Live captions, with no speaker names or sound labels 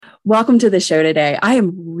Welcome to the show today. I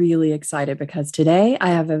am really excited because today I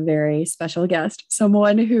have a very special guest,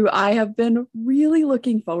 someone who I have been really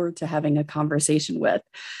looking forward to having a conversation with.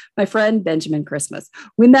 My friend Benjamin Christmas.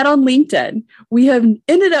 We met on LinkedIn. We have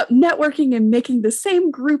ended up networking and making the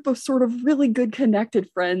same group of sort of really good connected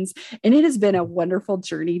friends. And it has been a wonderful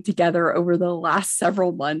journey together over the last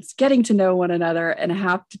several months, getting to know one another. And I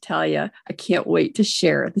have to tell you, I can't wait to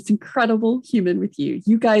share this incredible human with you.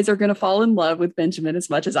 You guys are going to fall in love with Benjamin as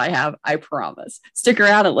much as I have, I promise. Stick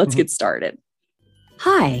around and let's get started.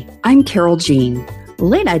 Hi, I'm Carol Jean,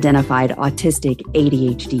 late identified autistic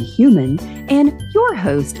ADHD human, and your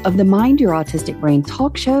host of the Mind Your Autistic Brain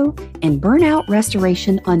talk show and Burnout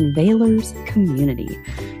Restoration Unveilers community.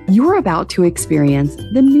 You're about to experience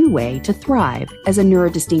the new way to thrive as a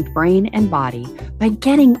neurodistinct brain and body by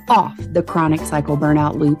getting off the chronic cycle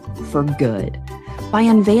burnout loop for good. By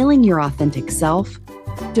unveiling your authentic self,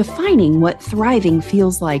 defining what thriving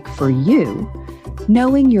feels like for you,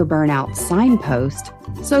 knowing your burnout signpost,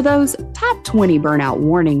 so those top 20 burnout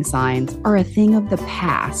warning signs are a thing of the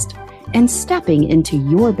past, and stepping into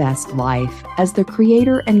your best life as the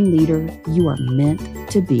creator and leader you are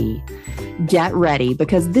meant to be. Get ready,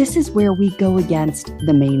 because this is where we go against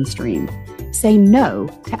the mainstream, say no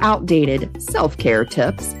to outdated self-care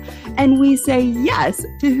tips, and we say yes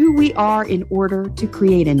to who we are in order to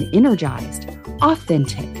create an energized,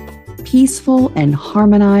 authentic, peaceful, and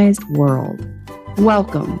harmonized world.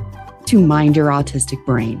 Welcome to Mind Your Autistic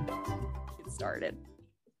Brain. Get started.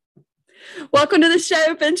 Welcome to the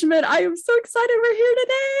show, Benjamin. I am so excited we're here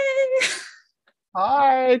today.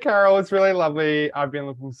 Hi, Carol. It's really lovely. I've been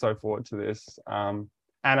looking so forward to this. And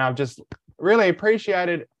I've just really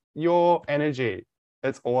appreciated your energy.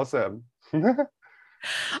 It's awesome.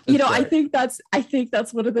 I think that's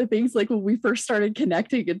one of the things, like when we first started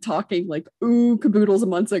connecting and talking, like, caboodles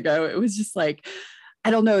months ago, it was just like, I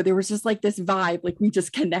don't know, there was just like this vibe, like we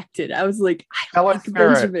just connected. I was like, I like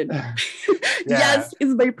Benjamin. Yes,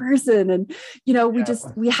 is my person. And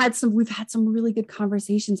we've had some really good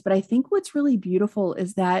conversations. But I think what's really beautiful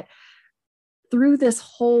is that through this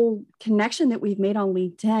whole connection that we've made on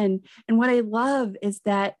LinkedIn, and what I love is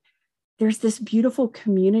that there's this beautiful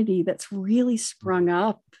community that's really sprung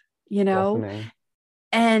up, Definitely.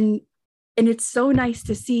 and it's so nice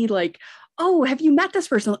to see, like, oh, have you met this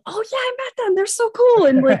person? Oh yeah, I met them. They're so cool.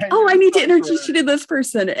 And like, oh, I need to introduce you to this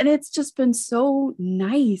person. And it's just been so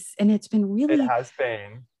nice. And it's been really, it has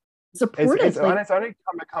been supportive. It's only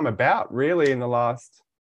come about really in the last,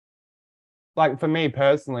 like for me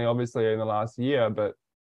personally, obviously in the last year, but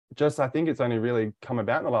just, I think it's only really come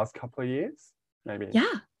about in the last couple of years, maybe. Yeah.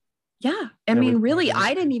 I mean, really,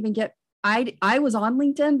 I didn't even get, I was on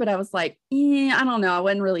LinkedIn, but I was like, I don't know. I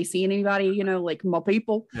wasn't really seeing anybody, like my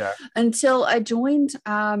people, until I joined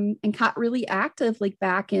and got really active, like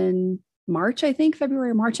back in March, I think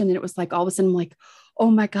February or March. And then it was like, all of a sudden, I'm like,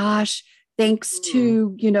 oh my gosh, thanks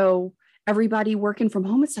to, everybody working from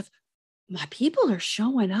home and stuff, my people are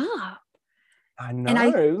showing up. I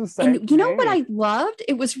know. And you know what I loved?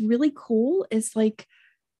 It was really cool. Is like,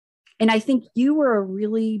 and I think you were a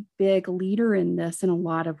really big leader in this in a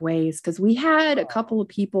lot of ways, because we had a couple of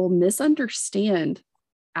people misunderstand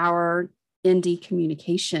our indie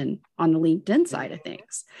communication on the LinkedIn side of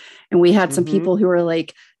things. And we had some people who were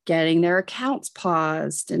like getting their accounts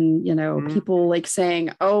paused, and, people like saying,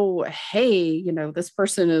 oh, hey, this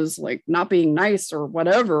person is like not being nice or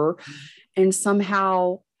whatever. And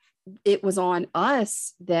somehow it was on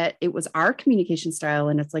us that it was our communication style.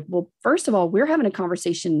 And it's like, well, first of all, we're having a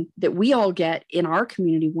conversation that we all get in our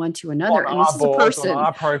community, one to another. On and this is a person, on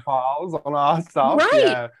our profiles, on our stuff. Right.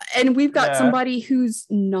 Yeah. And we've got somebody who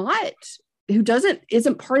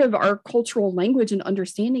isn't part of our cultural language and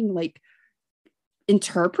understanding, like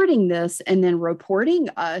interpreting this and then reporting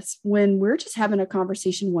us when we're just having a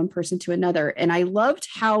conversation, one person to another. And I loved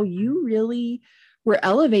how you really were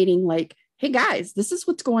elevating, like, hey guys, this is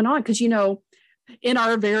what's going on. Because, in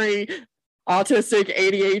our very autistic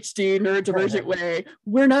ADHD neurodivergent way,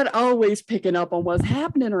 we're not always picking up on what's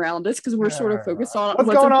happening around us, because we're sort of focused on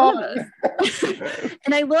what's going on.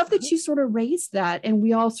 And I love that you sort of raised that. And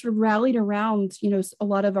we all sort of rallied around, a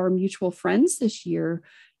lot of our mutual friends this year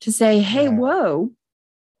to say, hey, whoa,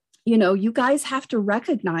 you guys have to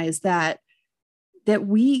recognize that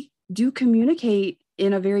we do communicate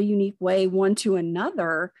in a very unique way, one to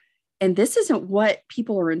another. And this isn't what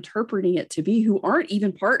people are interpreting it to be, who aren't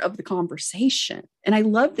even part of the conversation. And I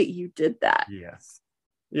love that you did that. Yes.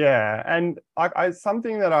 Yeah. And I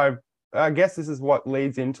something that I guess this is what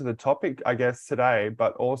leads into the topic, I guess, today,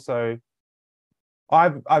 but also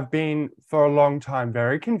I've been for a long time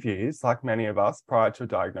very confused, like many of us prior to a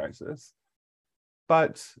diagnosis.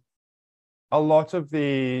 But a lot of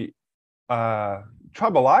the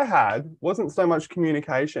trouble I had wasn't so much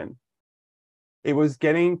communication. It was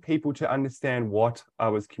getting people to understand what I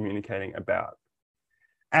was communicating about.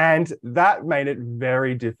 And that made it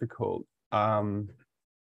very difficult because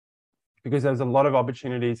there was a lot of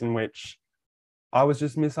opportunities in which I was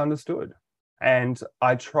just misunderstood. And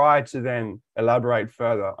I tried to then elaborate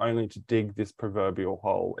further, only to dig this proverbial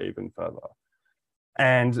hole even further.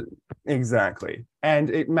 And exactly. And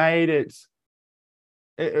it made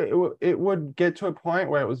it would get to a point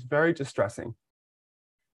where it was very distressing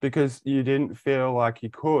because you didn't feel like you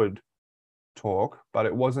could talk, but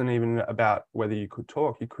it wasn't even about whether you could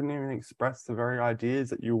talk. You couldn't even express the very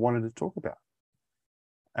ideas that you wanted to talk about.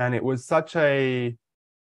 And it was such a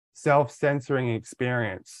self-censoring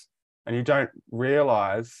experience. And you don't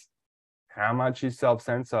realize how much you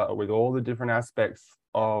self-censor with all the different aspects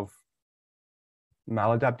of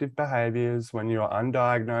maladaptive behaviors when you're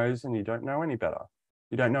undiagnosed and you don't know any better.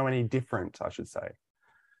 You don't know any different, I should say.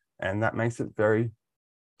 And that makes it very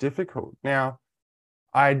difficult. Now,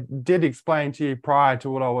 I did explain to you prior to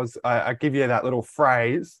what I give you that little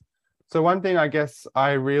phrase. So one thing I guess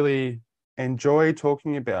I really enjoy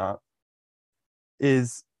talking about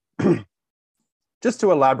is just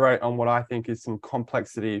to elaborate on what I think is some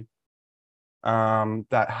complexity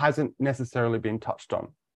that hasn't necessarily been touched on.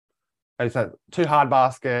 It's a too hard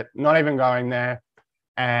basket, not even going there,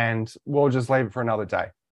 and we'll just leave it for another day.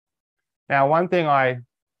 Now, one thing I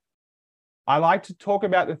like to talk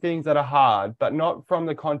about the things that are hard, but not from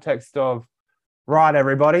the context of, right,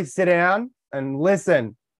 everybody, sit down and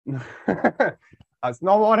listen. That's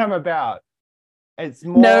not what I'm about. It's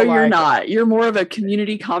more no, like, you're not. You're more of a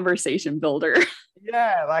community conversation builder.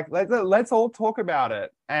 Yeah, like let's all talk about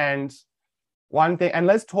it. And one thing, and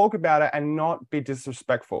let's talk about it and not be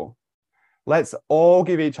disrespectful. Let's all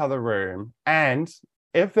give each other room. And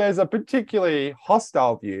if there's a particularly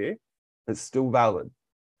hostile view, it's still valid.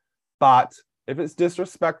 But if it's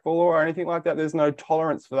disrespectful or anything like that, there's no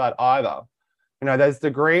tolerance for that either. You know, there's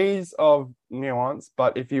degrees of nuance,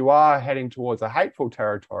 but if you are heading towards a hateful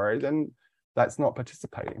territory, then that's not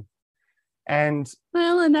participating. And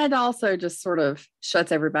that also just sort of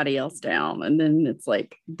shuts everybody else down. And then it's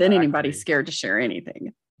like, then anybody's scared to share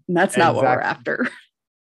anything. And that's not what we're after.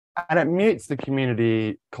 And it mutes the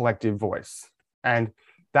community collective voice. And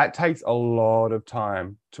that takes a lot of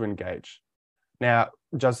time to engage. Now,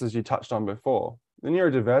 just as you touched on before, the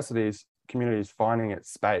neurodiversity community is finding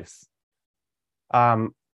its space.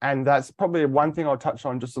 And that's probably one thing I'll touch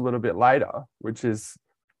on just a little bit later, which is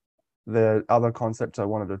the other concept I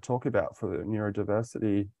wanted to talk about for the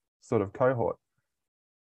neurodiversity sort of cohort.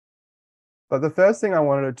 But the first thing I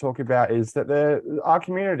wanted to talk about is that our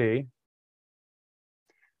community,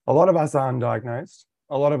 a lot of us are undiagnosed,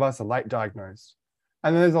 a lot of us are late diagnosed,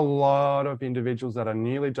 and there's a lot of individuals that are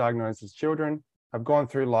newly diagnosed as children, have gone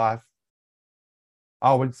through life.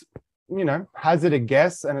 I would, hazard a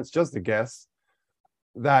guess, and it's just a guess,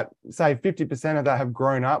 that say 50% of that have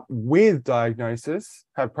grown up with diagnosis,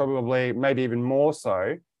 have probably, maybe even more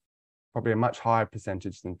so, probably a much higher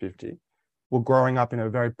percentage than 50, were growing up in a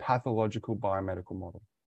very pathological biomedical model.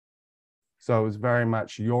 So it was very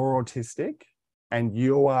much, you're autistic and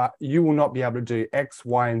you will not be able to do X,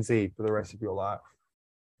 Y, and Z for the rest of your life.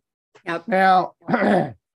 Yep. Now,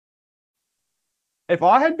 if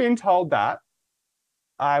I had been told that,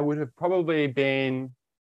 I would have probably been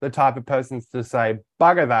the type of person to say,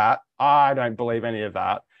 bugger that, I don't believe any of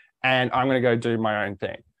that, and I'm going to go do my own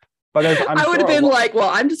thing. But I would have been like, well,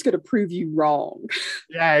 I'm just going to prove you wrong.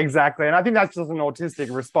 Yeah, exactly. And I think that's just an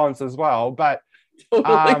autistic response as well. But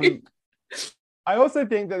Totally. I also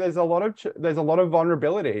think that there's a lot of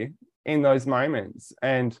vulnerability in those moments,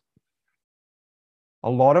 and a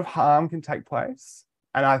lot of harm can take place.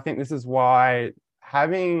 And I think this is why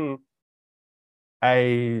having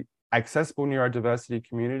a accessible neurodiversity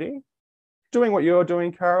community, doing what you're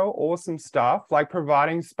doing, Carol, awesome stuff, like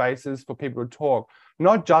providing spaces for people to talk,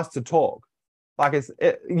 not just to talk. Like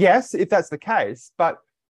yes, if that's the case, but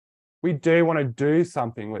we do want to do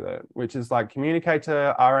something with it, which is like communicate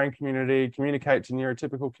to our own community, communicate to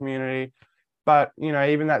neurotypical community. But,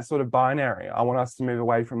 even that sort of binary, I want us to move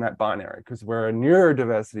away from that binary because we're a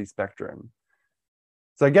neurodiversity spectrum.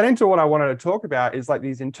 So getting to what I wanted to talk about is like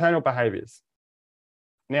these internal behaviors.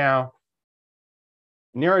 Now,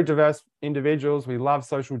 neurodiverse individuals, we love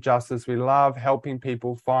social justice. We love helping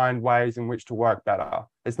people find ways in which to work better.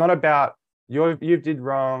 It's not about you did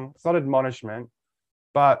wrong. It's not admonishment,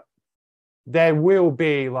 but there will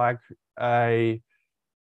be like a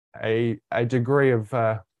degree of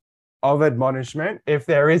admonishment if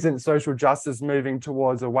there isn't social justice moving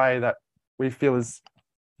towards a way that we feel is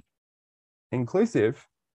inclusive.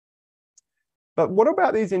 But what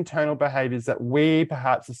about these internal behaviors that we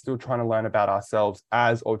perhaps are still trying to learn about ourselves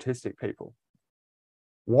as autistic people?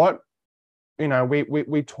 What,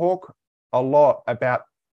 we talk a lot about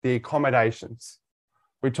the accommodations.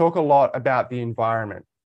 We talk a lot about the environment.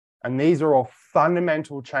 And these are all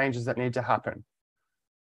fundamental changes that need to happen.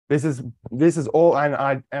 This is all, and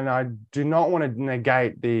I do not want to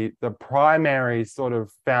negate the primary sort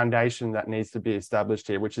of foundation that needs to be established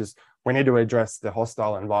here, which is we need to address the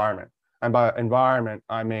hostile environment. And by environment,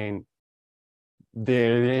 I mean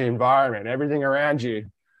the environment, everything around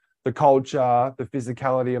you, the culture, the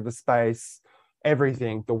physicality of the space,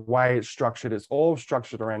 everything, the way it's structured, it's all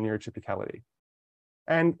structured around neurotypicality.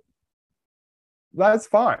 And that's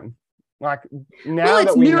fine. Like now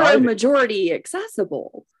it's that we know neuromajority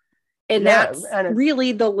accessible. And that's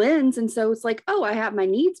really the lens. And so it's like, oh, I have my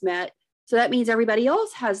needs met. So that means everybody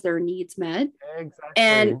else has their needs met.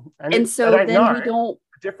 Exactly. And so then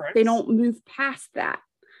they don't move past that.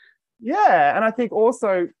 Yeah. And I think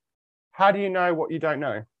also, how do you know what you don't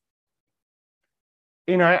know?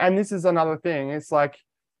 And this is another thing. It's like,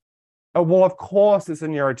 well, of course, it's a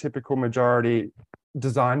neurotypical majority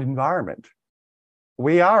designed environment.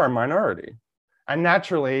 We are a minority. And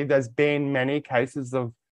naturally, there's been many cases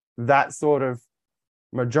of that sort of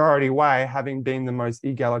majority way having been the most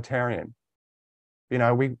egalitarian.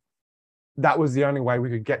 That was the only way we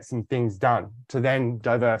could get some things done to then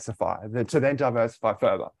diversify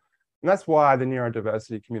further. And that's why the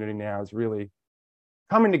neurodiversity community now is really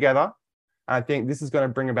coming together. I think this is going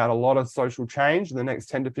to bring about a lot of social change in the next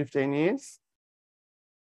 10 to 15 years.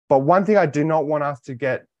 But one thing I do not want us to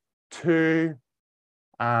get too,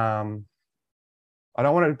 I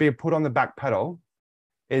don't want it to be put on the back pedal,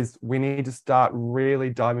 is we need to start really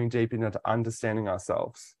diving deep into understanding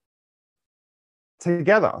ourselves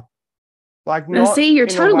together. Like, now, see, you're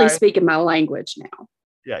totally speaking my language now.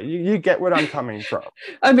 Yeah, you get what I'm coming from.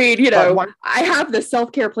 I mean, I have the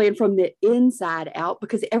self-care plan from the inside out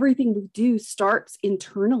because everything we do starts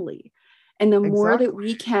internally. And the more that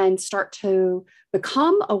we can start to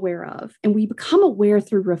become aware of, and we become aware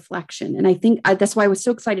through reflection. And I think that's why I was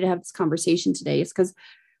so excited to have this conversation today, is because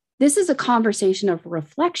this is a conversation of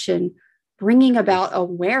reflection, bringing about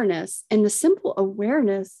awareness. And the simple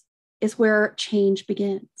awareness is where change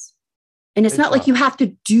begins. And it's not like you have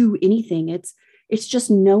to do anything. It's just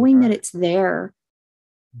knowing that it's there.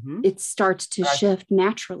 Mm-hmm. It starts to shift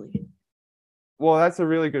naturally. Well, that's a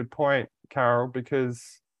really good point, Carol,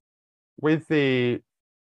 because with that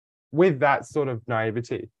sort of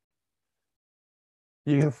naivety,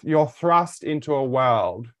 you're thrust into a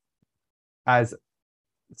world as,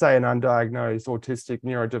 say, an undiagnosed autistic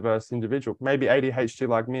neurodiverse individual, maybe ADHD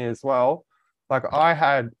like me as well. Like, I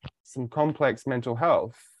had some complex mental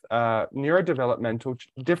health, neurodevelopmental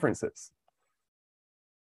differences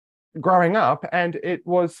growing up, and it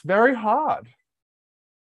was very hard.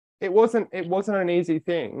 It wasn't an easy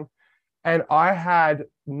thing. And I had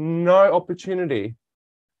no opportunity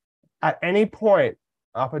at any point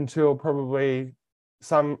up until probably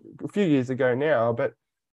a few years ago now, but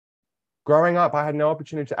growing up, I had no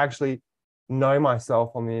opportunity to actually know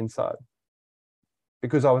myself on the inside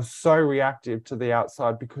because I was so reactive to the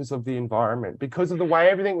outside because of the environment, because of the way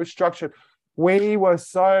everything was structured. We were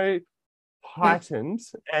so heightened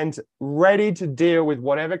and ready to deal with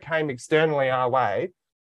whatever came externally our way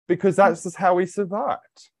because that's just how we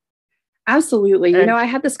survived. Absolutely. And, I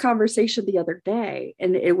had this conversation the other day,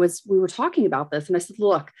 and we were talking about this, and I said,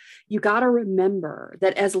 look, you got to remember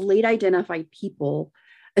that as late identified people,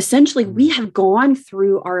 essentially we have gone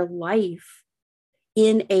through our life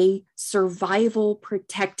in a survival,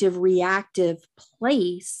 protective, reactive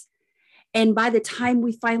place. And by the time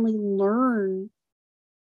we finally learn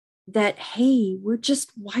that, hey, we're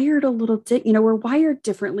just wired a little, we're wired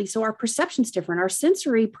differently. So our perception's different. Our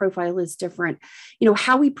sensory profile is different.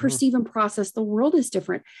 How we perceive and process the world is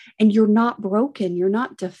different. And you're not broken. You're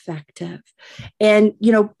not defective. And,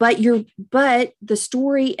 but the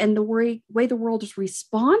story and the way the world has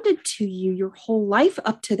responded to you your whole life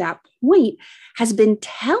up to that point has been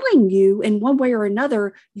telling you in one way or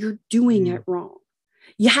another, you're doing it wrong.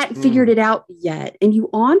 You hadn't figured it out yet, and you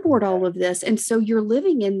onboard all of this. And so you're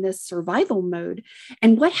living in this survival mode.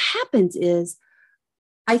 And what happens is,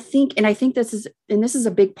 I think this is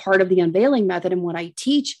a big part of the unveiling method and what I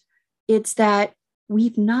teach, it's that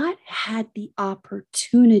we've not had the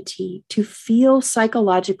opportunity to feel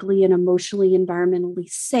psychologically and emotionally, environmentally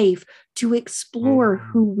safe to explore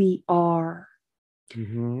who we are.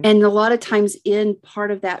 Mm-hmm. And a lot of times in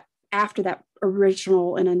part of that, after that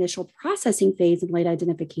original and initial processing phase in late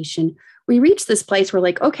identification, we reach this place where,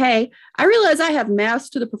 like, okay, I realize I have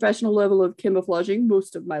mastered to the professional level of camouflaging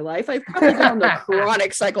most of my life. I've probably been on the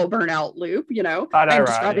chronic cycle burnout loop. I know, I'm right,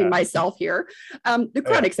 describing yeah. myself here. The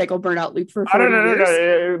chronic cycle burnout loop for 40 No,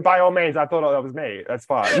 years. by all means, I thought that was me. That's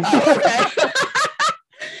fine. Okay.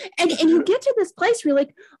 And you get to this place where you're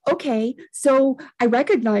like, okay, so I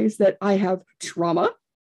recognize that I have trauma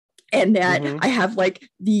and that I have like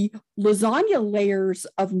the lasagna layers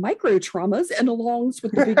of micro traumas and alongs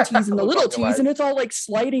with the big T's and the little T's, and it's all like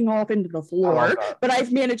sliding off into the floor. But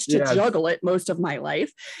I've managed to juggle it most of my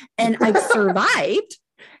life, and I've survived.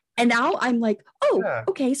 And now I'm like, oh,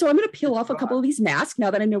 okay, so I'm going to peel off a couple of these masks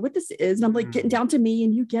now that I know what this is. And I'm like getting down to me,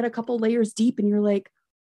 and you get a couple layers deep, and you're like,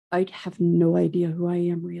 I have no idea who I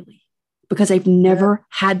am really, because I've never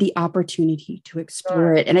had the opportunity to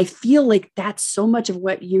explore it. And I feel like that's so much of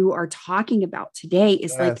what you are talking about today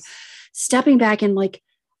is like stepping back and like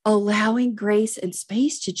allowing grace and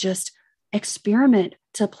space to just experiment,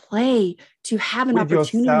 to play, to have an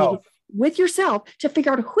opportunity with yourself to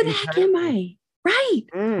figure out who the heck am I? Right.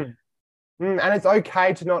 And it's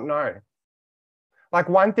okay to not know. Like,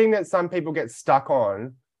 one thing that some people get stuck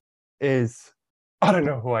on is, I don't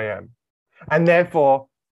know who I am. And therefore,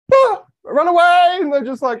 run away. And they're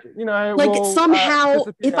just like, like somehow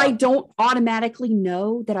if I don't automatically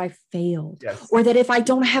know that I failed, or that if I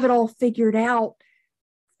don't have it all figured out,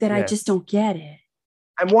 that I just don't get it.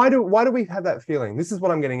 And why do we have that feeling? This is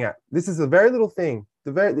what I'm getting at. This is a very little thing.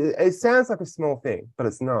 It sounds like a small thing, but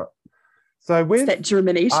it's not. So with it's that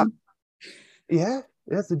germination.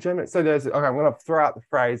 That's the germination. So I'm going to throw out the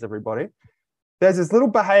phrase, everybody. There's this little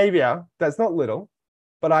behavior that's not little,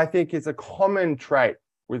 but I think it's a common trait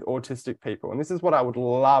with autistic people. And this is what I would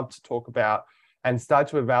love to talk about and start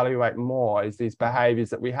to evaluate more, is these behaviors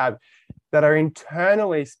that we have that are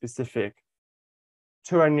internally specific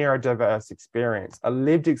to a neurodiverse experience, a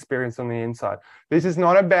lived experience on the inside. This is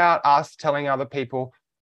not about us telling other people,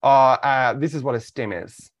 this is what a STEM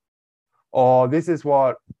is, or this is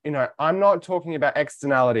what, I'm not talking about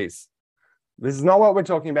externalities. This is not what we're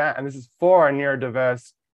talking about. And this is for a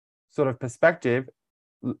neurodiverse sort of perspective.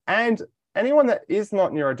 And anyone that is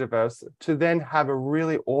not neurodiverse to then have a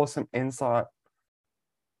really awesome insight.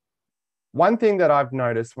 One thing that I've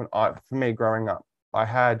noticed for me growing up, I've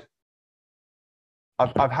had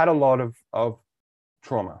a lot of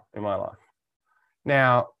trauma in my life.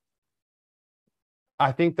 Now,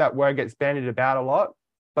 I think that word gets bandied about a lot,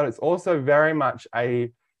 but it's also very much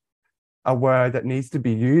a word that needs to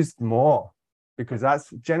be used more, because that's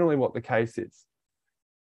generally what the case is.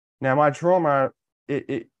 Now, my trauma,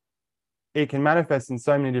 it can manifest in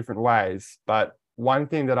so many different ways, but one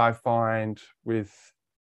thing that I find with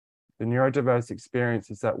the neurodiverse experience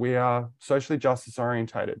is that we are socially justice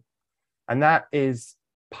orientated. And that is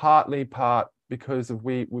part because of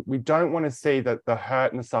we don't want to see that the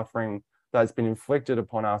hurt and the suffering that's been inflicted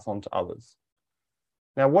upon us onto others.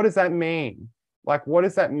 Now, what does that mean? Like, what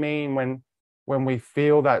does that mean when we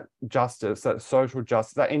feel that justice, that social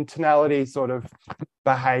justice, that internality sort of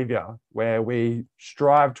behavior where we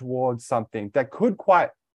strive towards something that could quite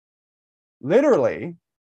literally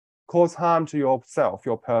cause harm to yourself,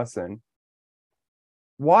 your person?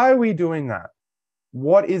 Why are we doing that?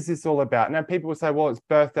 What is this all about? Now, people will say, well, it's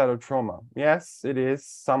birthed out of trauma. Yes, it is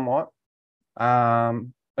somewhat.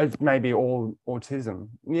 It may be all autism.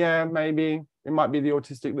 Yeah, maybe it might be the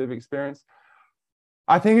autistic lived experience.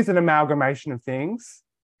 I think it's an amalgamation of things,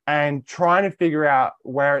 and trying to figure out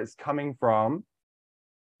where it's coming from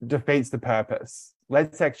defeats the purpose.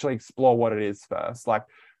 Let's actually explore what it is first. Like,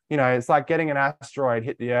 it's like getting an asteroid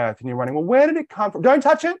hit the Earth and you're running, well, where did it come from? Don't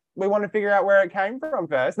touch it. We want to figure out where it came from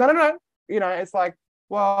first. No. It's like,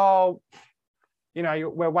 well,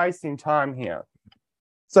 we're wasting time here.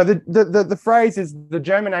 So the phrase is the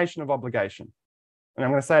germination of obligation. And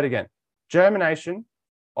I'm going to say it again, germination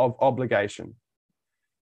of obligation.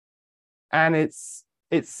 And it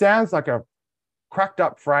sounds like a cracked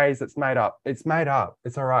up phrase that's made up. It's made up.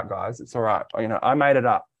 It's all right, guys. It's all right. I made it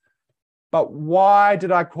up. But why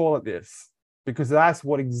did I call it this? Because that's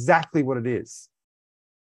exactly what it is.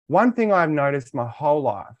 One thing I've noticed my whole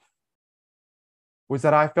life was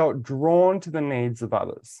that I felt drawn to the needs of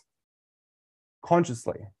others.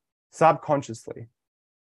 Consciously, subconsciously,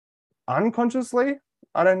 unconsciously,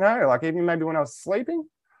 I don't know, like even maybe when I was sleeping,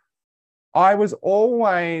 I was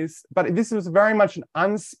always, but this was very much an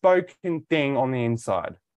unspoken thing on the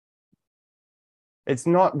inside.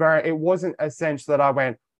 It wasn't a sense that I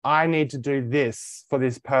went, I need to do this for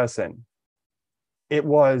this person. It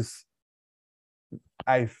was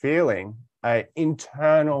a feeling, an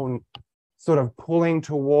internal sort of pulling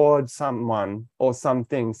towards someone or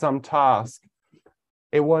something, some task.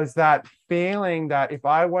 It was that feeling that if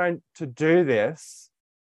I weren't to do this,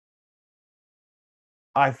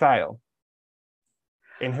 I fail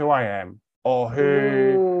in who I am or who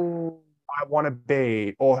Ooh. I want to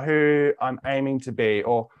be or who I'm aiming to be,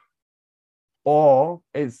 or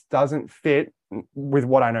it doesn't fit with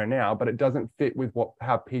what I know now, but it doesn't fit with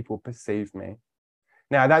how people perceive me.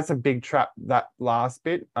 Now, that's a big trap, that last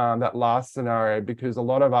bit, that last scenario, because a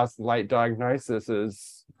lot of us late diagnosis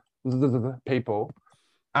is people,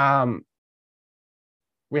 we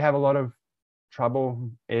have a lot of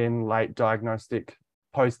trouble in late diagnostic,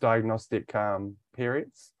 post-diagnostic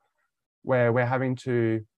periods where we're having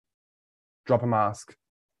to drop a mask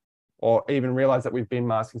or even realize that we've been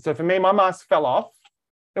masking. So for me, my mask fell off.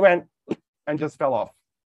 It went and just fell off.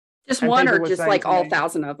 Just And one or people were just saying like to all me,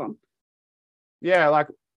 1,000 of them? yeah, like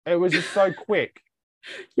it was just so quick.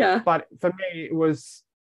 Yeah. But for me, it was,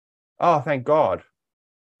 oh, thank God.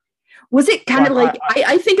 Was it kind of Like like,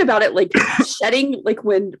 I think about it like shedding, like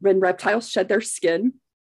when reptiles shed their skin,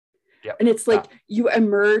 Yep. and it's like you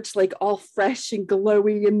emerge like all fresh and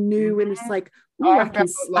glowy and new, and it's like, ooh,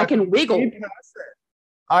 I can wiggle.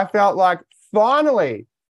 I felt like finally,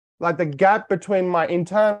 like the gap between my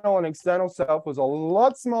internal and external self was a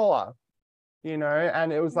lot smaller,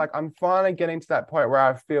 and it was like, I'm finally getting to that point where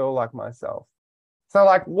I feel like myself. So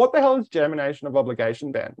like, what the hell is germination of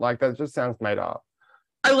obligation, Ben? Like, that just sounds made up.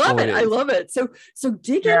 I love it. I love it. So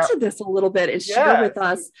dig into this a little bit and share with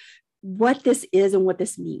us what this is and what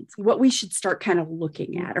this means, what we should start kind of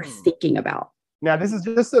looking at or thinking about. Now, this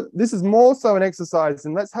is more so an exercise,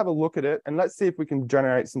 and let's have a look at it and let's see if we can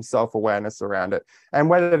generate some self-awareness around it and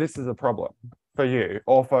whether this is a problem for you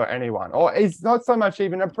or for anyone, or it's not so much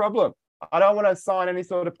even a problem. I don't want to assign any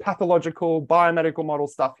sort of pathological biomedical model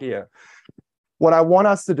stuff here. What I want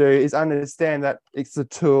us to do is understand that it's a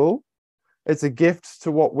tool. It's a gift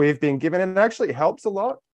to what we've been given, and it actually helps a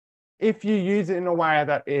lot if you use it in a way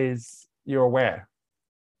that is you're aware,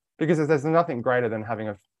 because there's nothing greater than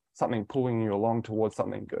having something pulling you along towards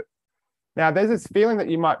something good. Now, there's this feeling that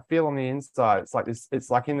you might feel on the inside. It's like this. It's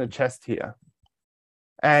like in the chest here,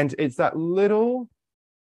 and it's that little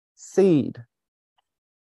seed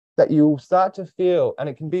that you'll start to feel, and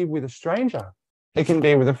it can be with a stranger. It can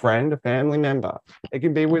be with a friend, a family member. It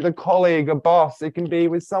can be with a colleague, a boss. It can be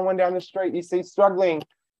with someone down the street you see struggling.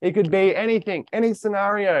 It could be anything, any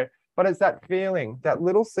scenario, but it's that feeling, that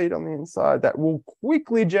little seed on the inside that will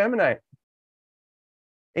quickly germinate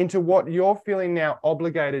into what you're feeling now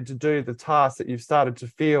obligated to do, the task that you've started to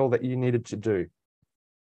feel that you needed to do.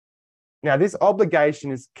 Now, this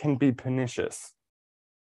obligation can be pernicious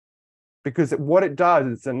because what it does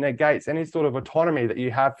is it negates any sort of autonomy that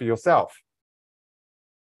you have for yourself.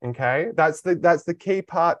 Okay, that's the key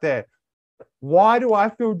part there. Why do I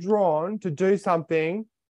feel drawn to do something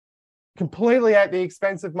completely at the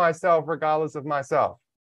expense of myself, regardless of myself?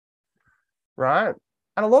 Right?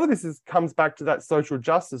 And a lot of this comes back to that social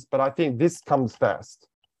justice, but I think this comes first.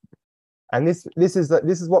 And this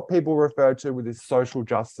is what people refer to with this social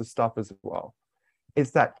justice stuff as well.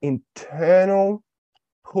 It's that internal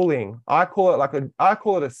pulling. I call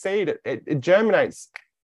it a seed. It germinates.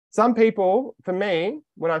 Some people, for me,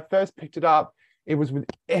 when I first picked it up, it was with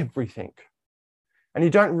everything. And you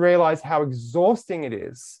don't realize how exhausting it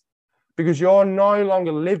is because you're no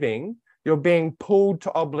longer living, you're being pulled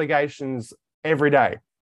to obligations every day.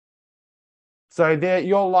 So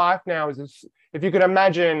your life now is, if you could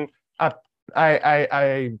imagine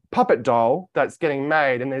a puppet doll that's getting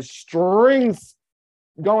made and there's strings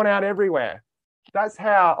going out everywhere. That's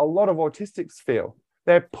how a lot of autistics feel.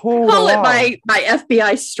 They're pulled along. Call it my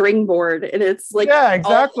FBI string board, and it's like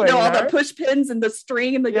exactly. all the push pins and the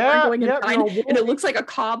string and the yarn going in behind, and it looks like a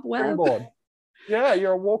cobweb. Yeah,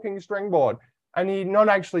 you're a walking stringboard, and you're not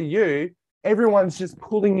actually you. Everyone's just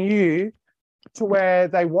pulling you to where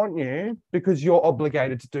they want you because you're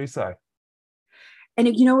obligated to do so. And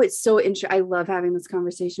it's so interesting. I love having this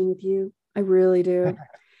conversation with you. I really do.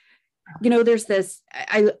 There's this,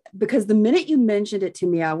 because the minute you mentioned it to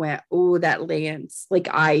me, I went, oh, that lands. Like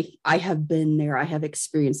I have been there. I have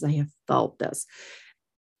experienced, I have felt this.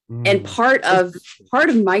 And part of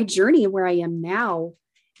my journey and where I am now,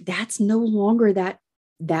 that's no longer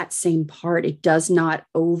that same part. It does not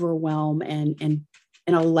overwhelm and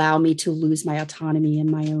allow me to lose my autonomy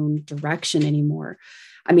in my own direction anymore.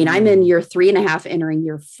 I mean, I'm in year 3.5, entering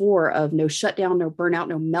year 4 of no shutdown, no burnout,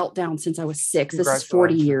 no meltdown since I was 6. This is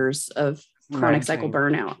 40 years of chronic cycle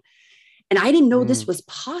burnout. And I didn't know this was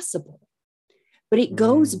possible, but it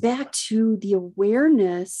goes back to the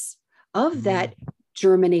awareness of that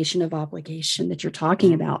germination of obligation that you're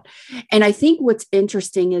talking about. And I think what's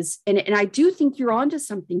interesting is, and I do think you're onto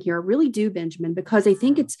something here. I really do, Benjamin, because I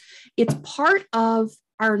think it's part of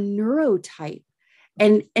our neurotype.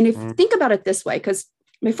 And if you think about it this way, because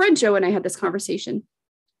my friend Joe and I had this conversation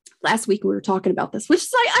last week, we were talking about this, which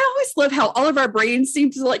is like, I always love how all of our brains seem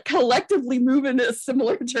to like collectively move in a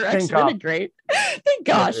similar direction. Isn't it great? Thank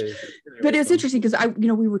gosh. Yeah, but it's interesting because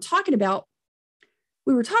we were talking about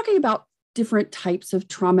different types of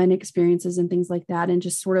trauma and experiences and things like that, and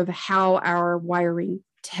just sort of how our wiring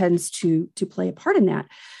tends to play a part in that.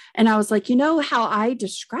 And I was like, how I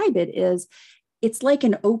describe it is it's like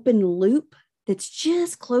an open loop that's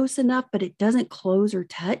just close enough, but it doesn't close or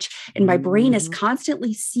touch. And my brain is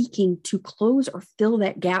constantly seeking to close or fill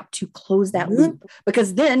that gap to close that loop,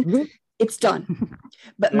 because then it's done.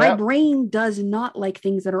 But my brain does not like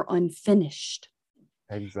things that are unfinished.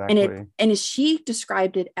 Exactly. And she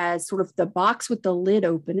described it as sort of the box with the lid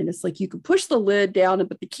open. And it's like you can push the lid down,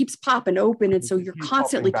 but it keeps popping open. And so you're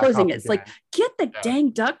constantly closing it. It's like, get the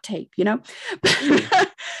dang duct tape, And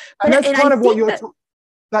that's kind of what you're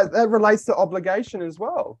that relates to obligation as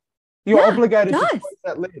well. You're obligated to close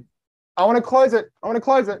that lid. I want to close it.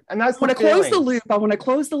 And that's I want to close the loop. I want to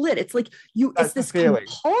close the lid. It's like it's this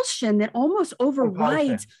compulsion that almost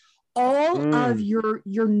overrides all of your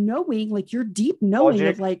knowing, like your deep knowing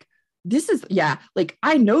Logic. Of like, this is, like,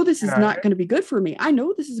 I know this is not going to be good for me. I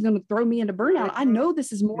know this is going to throw me into burnout. I know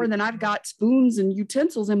this is more than I've got spoons and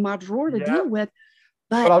utensils in my drawer to deal with.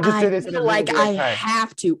 But I'll just do this feel like I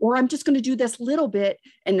have to, or I'm just going to do this little bit.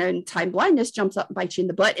 And then time blindness jumps up and bites you in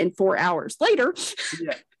the butt. And 4 hours later.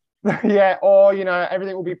 Or,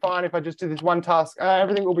 everything will be fine if I just do this one task.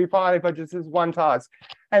 Everything will be fine if I just do this one task.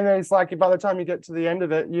 And then it's like, by the time you get to the end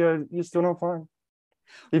of it, you're still not fine.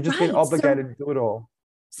 You've just been obligated to do it all.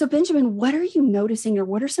 So Benjamin, what are you noticing, or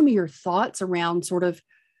what are some of your thoughts around sort of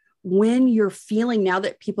when you're feeling now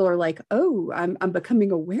that people are like, oh, I'm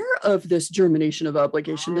becoming aware of this germination of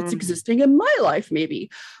obligation that's existing in my life,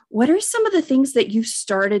 maybe? What are some of the things that you've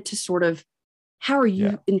started to sort of, how are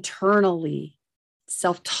you internally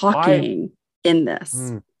self-talking in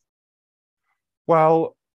this?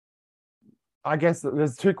 Well, I guess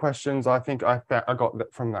there's two questions I think I got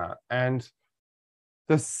from that. And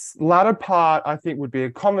this latter part, I think, would be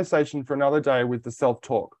a conversation for another day with the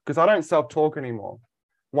self-talk, because I don't self-talk anymore.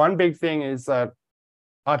 One big thing is that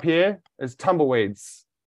up here is tumbleweeds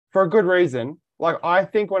for a good reason. Like, I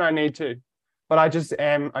think when I need to, but I just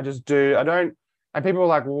do. I don't. And people are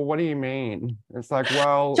like, well, what do you mean? It's like,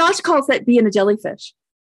 well, Josh calls that being a jellyfish.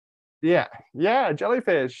 Yeah,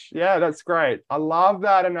 jellyfish. Yeah, that's great. I love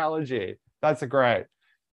that analogy. That's great.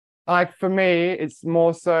 Like, for me, it's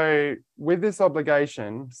more so with this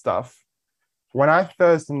obligation stuff. When I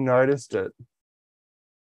first noticed it,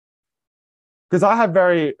 because I have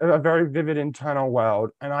a very vivid internal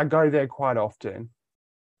world, and I go there quite often.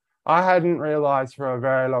 I hadn't realized for a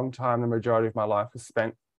very long time the majority of my life was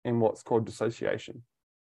spent in what's called dissociation.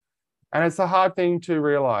 And it's a hard thing to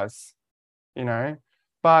realize,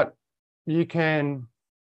 but you can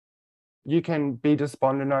be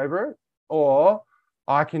despondent over it, or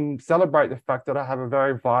I can celebrate the fact that I have a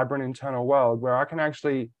very vibrant internal world where I can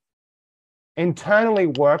actually internally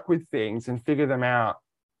work with things and figure them out,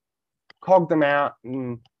 cog them out,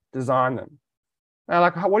 and design them. Now,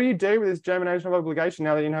 like, what do you do with this germination of obligation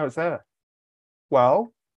now that you know it's there?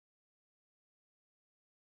 Well,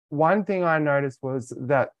 one thing I noticed was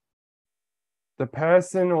that the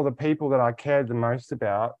person or the people that I cared the most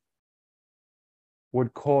about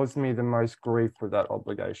would cause me the most grief with that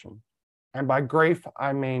obligation. And by grief,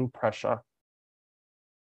 I mean pressure.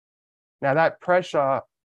 Now, that pressure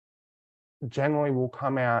generally will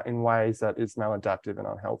come out in ways that is maladaptive and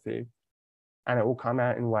unhealthy. And it will come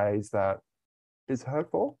out in ways that is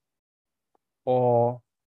hurtful or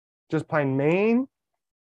just plain mean.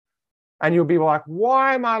 And you'll be like,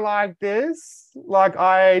 why am I like this? Like,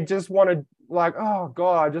 I just want to, like, oh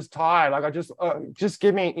God, I'm just tired. Like, I just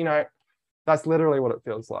give me, that's literally what it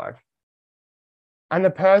feels like. And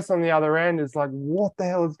the person on the other end is like, what the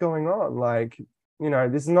hell is going on? Like,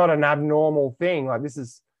 this is not an abnormal thing. Like, this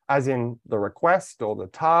is as in the request or the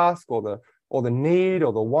task or the need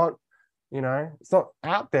or the want, it's not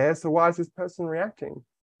out there. So why is this person reacting?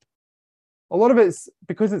 A lot of it's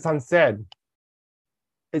because it's unsaid.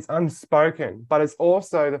 It's unspoken, but it's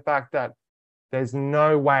also the fact that there's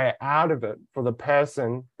no way out of it for the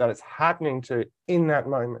person that it's happening to in that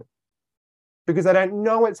moment, because they don't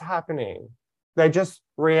know it's happening. They're just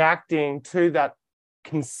reacting to that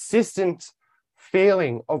consistent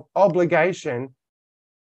feeling of obligation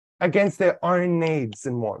against their own needs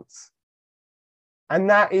and wants. And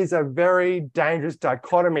that is a very dangerous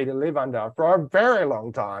dichotomy to live under for a very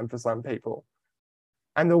long time for some people.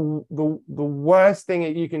 And the worst thing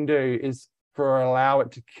that you can do is allow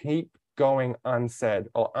it to keep going unsaid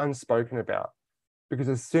or unspoken about. Because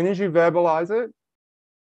as soon as you verbalize it,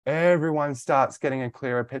 everyone starts getting a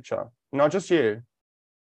clearer picture, not just you.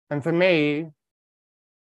 And for me,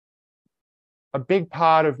 a big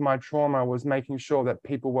part of my trauma was making sure that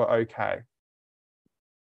people were okay.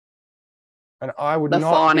 And I would The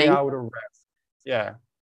not be fawning. able to rest. Yeah,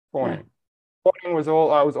 fawning. Yeah. Fawning was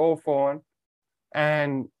I was all fawn.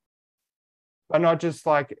 And but not just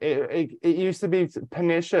like it used to be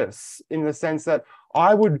pernicious in the sense that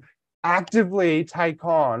I would actively take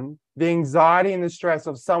on the anxiety and the stress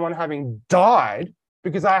of someone having died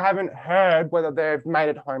because I haven't heard whether they've made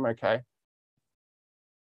it home okay.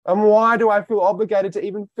 And why do I feel obligated to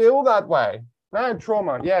even feel that way? No,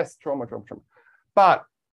 trauma. Yes, trauma. But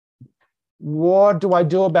what do I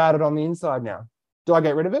do about it on the inside now? Do I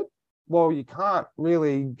get rid of it? Well, you can't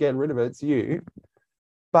really get rid of it. It's you.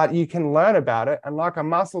 But you can learn about it. And like a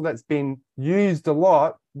muscle that's been used a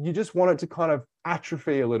lot, you just want it to kind of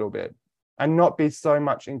atrophy a little bit and not be so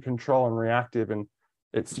much in control and reactive. And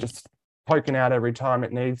it's just poking out every time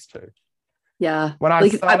it needs to. Yeah. When I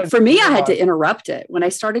like started for me, I had to realize, interrupt it. When I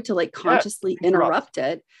started to like consciously interrupt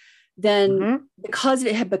it, then because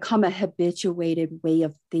it had become a habituated way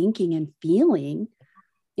of thinking and feeling,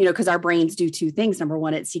 you know, because our brains do two things. Number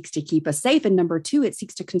one, it seeks to keep us safe. And number two, it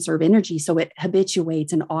seeks to conserve energy. So it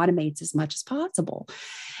habituates and automates as much as possible.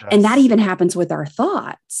 yes. And that even happens with our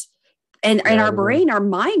thoughts. And our brain, does. our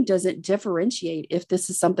mind doesn't differentiate if this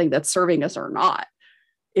is something that's serving us or not.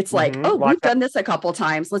 It's like, oh, like we've done this a couple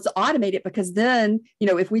times. Let's automate it because then, you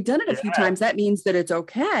know, if we've done it a few times, that means that it's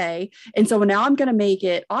okay. And so now I'm going to make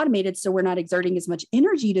it automated so we're not exerting as much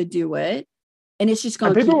energy to do it. And it's just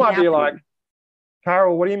going to keep people might happening. be like,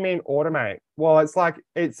 Carol, what do you mean automate? Well, it's like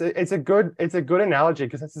it's a good analogy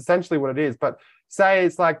because that's essentially what it is. But say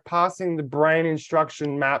it's like passing the brain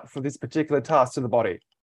instruction map for this particular task to the body,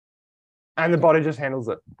 and the body just handles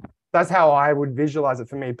it. That's how I would visualize it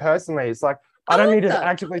for me personally. It's like I don't need to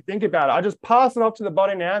actively think about it. I just pass it off to the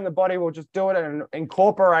body now, and the body will just do it and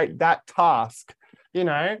incorporate that task. You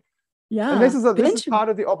know. Yeah. And this is part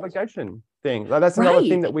of the obligation thing. Like that's another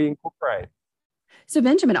thing that we incorporate. So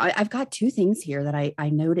Benjamin, I've got two things here that I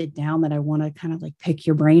noted down that I want to kind of like pick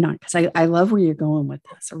your brain on because I love where you're going with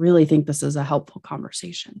this. I really think this is a helpful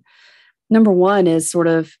conversation. Number one is sort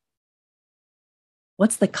of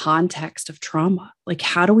what's the context of trauma? Like,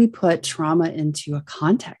 how do we put trauma into a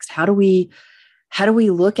context? How do we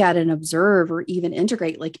look at and observe or even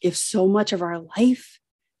integrate? Like if so much of our life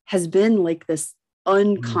has been like this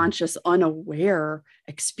unconscious, unaware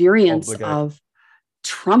experience of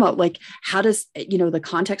trauma, like how does, you know, the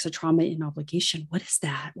context of trauma in obligation, what is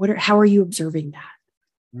that? How are you observing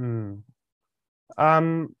that?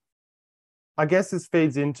 I guess this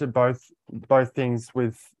feeds into both things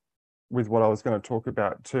with what I was going to talk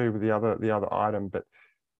about too, with the other item, but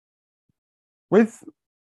with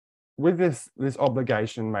this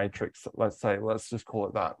obligation matrix, let's just call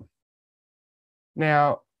it that.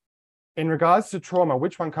 Now, in regards to trauma,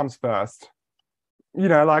 which one comes first? You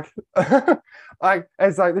know, like like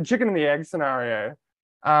it's like the chicken and the egg scenario.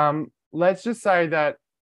 Let's just say that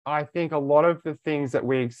I think a lot of the things that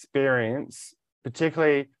we experience,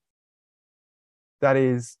 particularly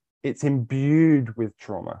it's imbued with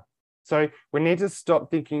trauma. So we need to stop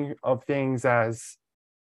thinking of things as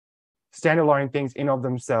standalone things in of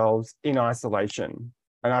themselves in isolation.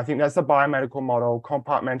 And I think that's the biomedical model,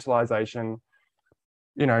 compartmentalization,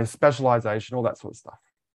 you know, specialization, all that sort of stuff.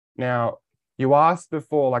 Now, you asked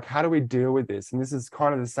before, like, how do we deal with this? And this is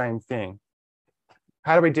kind of the same thing.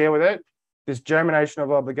 How do we deal with it? This germination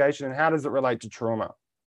of obligation, and how does it relate to trauma?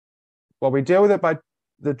 Well, we deal with it by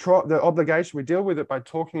the obligation. We deal with it by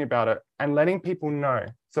talking about it and letting people know.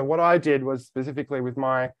 So what I did was specifically with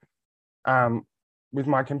my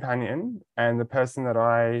companion and the person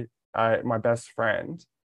that my best friend,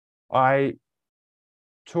 I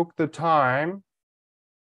took the time,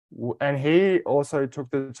 and he also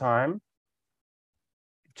took the time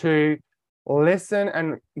to listen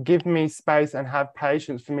and give me space and have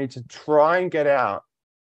patience for me to try and get out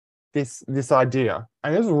this idea.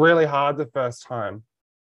 And it was really hard the first time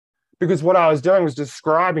because what I was doing was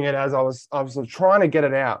describing it as I was trying to get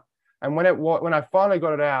it out. And when I finally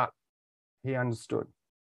got it out, he understood.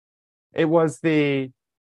 It was Ben,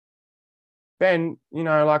 you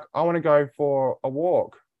know, like, I want to go for a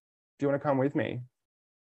walk. Do you want to come with me?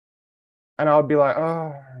 And I would be like,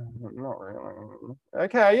 oh, not really.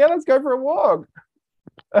 Okay, yeah, let's go for a walk.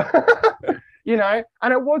 You know,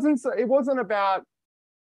 and it wasn't about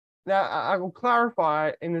now I will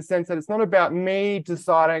clarify in the sense that it's not about me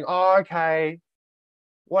deciding, oh, okay,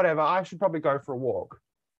 whatever, I should probably go for a walk.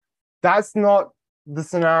 That's not the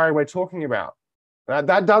scenario we're talking about.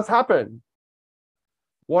 That does happen.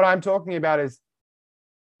 What I'm talking about is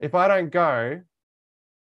if I don't go,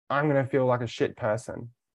 I'm going to feel like a shit person.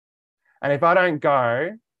 And if I don't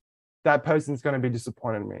go, that person's going to be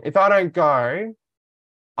disappointed in me. If I don't go,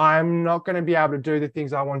 I'm not going to be able to do the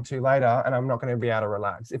things I want to later, and I'm not going to be able to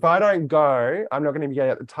relax. If I don't go, I'm not going to be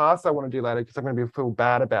able to get the tasks I want to do later because I'm going to feel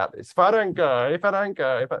bad about this. If I don't go,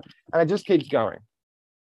 and it just keeps going.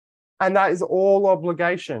 And that is all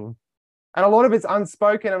obligation. And a lot of it's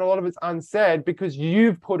unspoken and a lot of it's unsaid because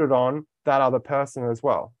you've put it on that other person as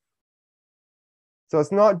well. So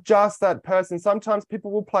it's not just that person. Sometimes people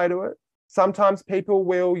will play to it. Sometimes people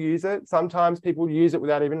will use it. Sometimes people use it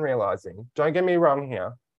without even realizing. Don't get me wrong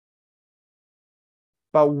here.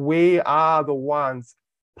 But we are the ones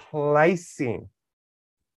placing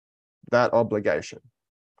that obligation.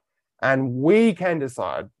 And we can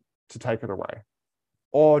decide to take it away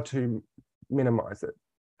or to minimize it.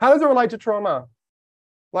 How does it relate to trauma?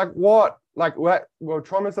 Like what? Like what? Well,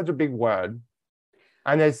 trauma is such a big word.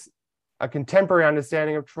 And there's a contemporary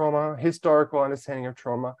understanding of trauma, historical understanding of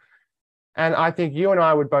trauma. And I think you and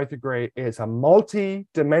I would both agree it's a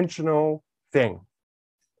multi-dimensional thing.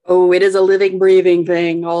 Oh, it is a living, breathing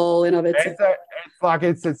thing all in of itself.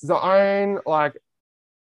 It's its own like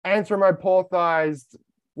anthropomorphized,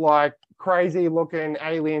 like crazy looking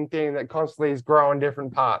alien thing that constantly is growing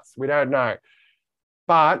different parts. We don't know.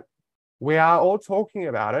 But we are all talking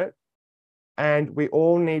about it. And we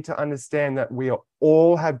all need to understand that we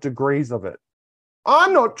all have degrees of it.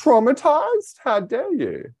 I'm not traumatized. How dare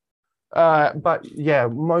you? But yeah,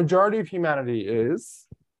 majority of humanity is.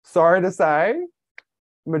 Sorry to say,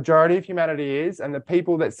 majority of humanity is. And the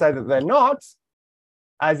people that say that they're not,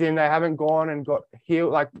 as in they haven't gone and got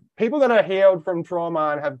healed, like people that are healed from trauma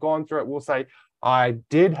and have gone through it will say, I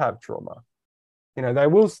did have trauma. You know, they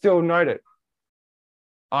will still note it.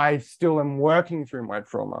 I still am working through my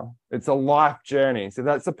trauma. It's a life journey. So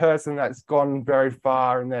that's a person that's gone very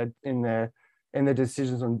far in their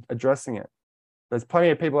decisions on addressing it. There's plenty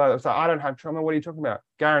of people out there that say, I don't have trauma. What are you talking about?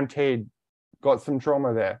 Guaranteed got some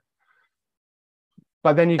trauma there.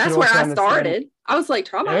 But then you That's can also where I started. I was like,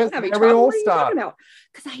 trauma? Yes, Having we trauma? all What are you start. talking about?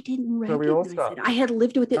 Because I didn't So we all recognize start. it. I had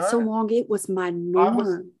lived with it so long, it was my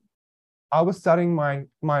norm. I was studying my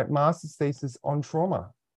master's thesis on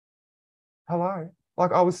trauma. Hello.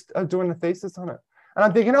 Like I was doing a thesis on it. And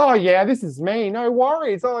I'm thinking, oh yeah, this is me. No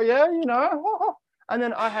worries. Oh yeah, you know. And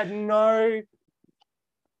then I had no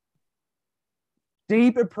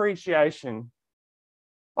deep appreciation.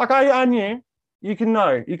 Like I knew you can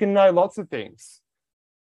know lots of things,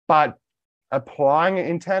 but applying it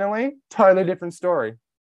internally, totally different story.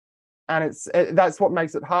 And that's what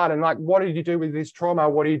makes it hard. And like, what did you do with this trauma?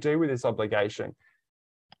 What do you do with this obligation?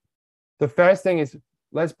 The first thing is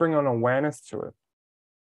let's bring on awareness to it.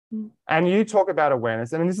 And you talk about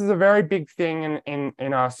awareness, and this is a very big thing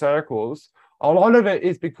in our circles. A lot of it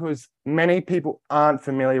is because many people aren't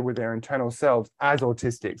familiar with their internal selves as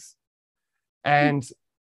autistics. And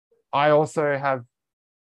I also have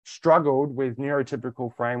struggled with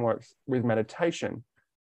neurotypical frameworks with meditation.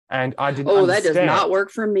 And I didn't understand. That does not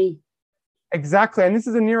work for me. Exactly. And this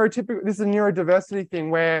is a neurodiversity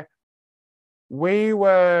thing where we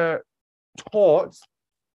were taught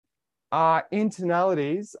our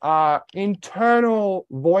internalities, our internal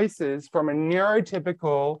voices from a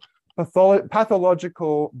neurotypical,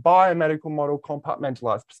 pathological, biomedical model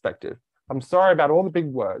compartmentalized perspective. I'm sorry about all the big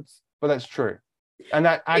words, but that's true. And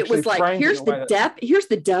that actually it was like, here's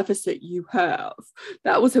the deficit you have.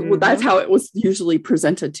 That was it. That's how it was usually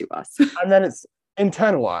presented to us. And then it's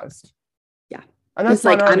internalized. Yeah. And that's it's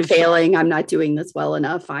like, I'm failing. I'm not doing this well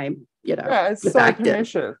enough. I'm, yeah, it's so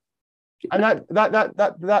pernicious. And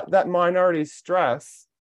that minority stress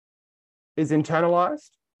is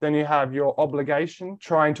internalized. Then you have your obligation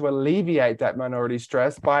trying to alleviate that minority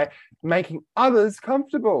stress by making others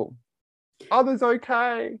comfortable. Others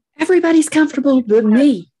okay. Everybody's comfortable but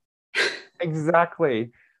me.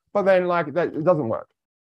 Exactly. But then like that it doesn't work.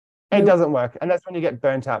 It doesn't work. And that's when you get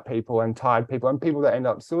burnt out people and tired people and people that end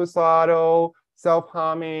up suicidal,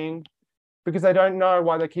 self-harming, because they don't know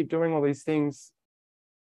why they keep doing all these things.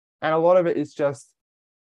 And a lot of it is just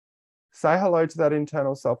say hello to that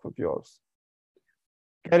internal self of yours.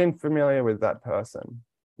 Getting familiar with that person.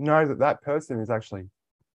 Know that that person is actually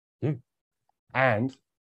you. And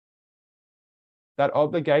that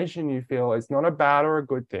obligation you feel is not a bad or a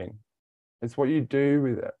good thing. It's what you do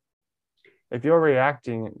with it. If you're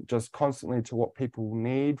reacting just constantly to what people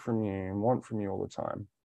need from you and want from you all the time,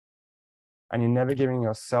 and you're never giving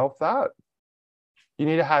yourself that, you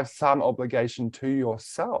need to have some obligation to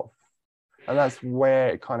yourself. And that's where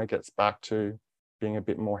it kind of gets back to being a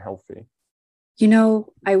bit more healthy. You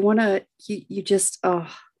know, I want to, you just, oh,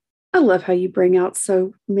 I love how you bring out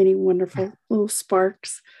so many wonderful little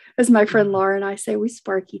sparks. As my friend Laura and I say, we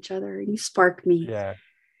spark each other and you spark me. Yeah.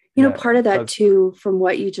 You know, part of that too, from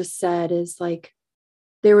what you just said, is like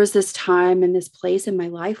there was this time and this place in my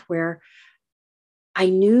life where I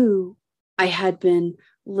knew I had been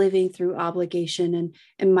living through obligation,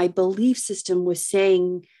 and my belief system was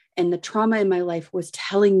saying, and the trauma in my life was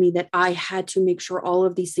telling me that I had to make sure all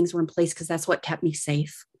of these things were in place because that's what kept me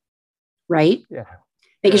safe. Right? Yeah.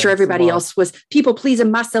 Making sure everybody else was people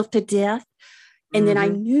pleasing myself to death. And then I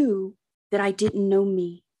Mm-hmm. knew that I didn't know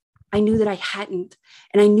me. I knew that I hadn't.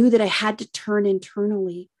 And I knew that I had to turn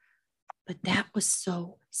internally. But that was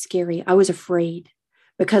so scary. I was afraid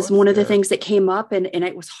because one of the things that came up, and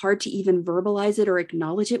it was hard to even verbalize it or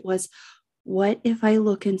acknowledge it, was, what if I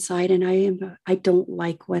look inside and I don't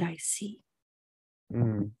like what I see?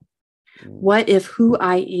 Mm-hmm. What if who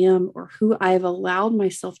I am or who I've allowed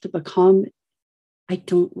myself to become, I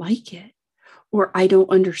don't like it, or I don't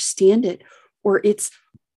understand it, or it's,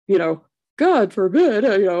 you know, God forbid,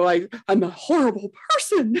 you know, I'm a horrible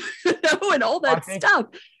person, you know, and all that stuff.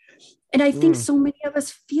 And I think so many of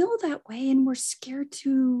us feel that way, and we're scared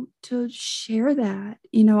to share that.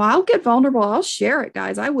 You know, I'll get vulnerable. I'll share it,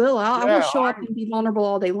 guys. I will. I will show up and be vulnerable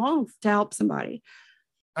all day long to help somebody.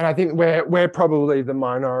 And I think we're probably the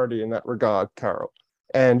minority in that regard, Carol.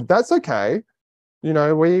 And that's okay. You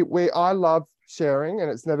know, I love sharing,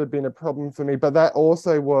 and it's never been a problem for me. But that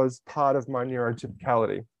also was part of my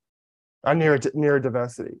neurotypicality,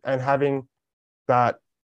 neurodiversity, and having that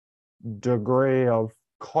degree of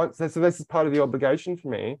so this is part of the obligation for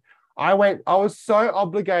me. I was so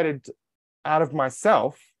obligated out of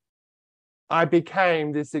myself. I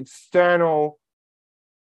became this external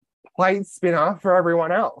plate spinner for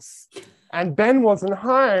everyone else. And Ben wasn't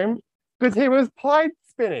home because he was plate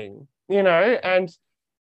spinning, you know, and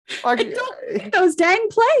like those dang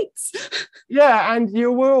plates. Yeah, and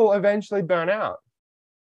you will eventually burn out.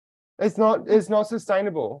 It's not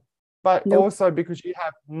sustainable, but also because you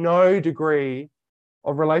have no degree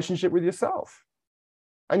of relationship with yourself.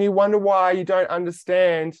 And you wonder why you don't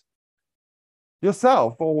understand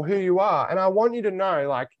yourself or who you are. And I want you to know,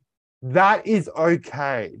 like, that is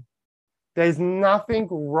okay. There's nothing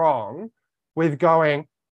wrong with going,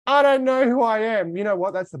 I don't know who I am. You know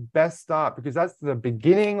what? That's the best start, because that's the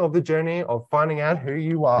beginning of the journey of finding out who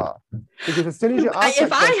you are. Because as soon as you ask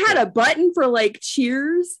if I had a button for like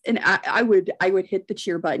cheers, and I would hit the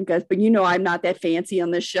cheer button, guys, but you know I'm not that fancy on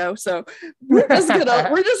this show, so we're just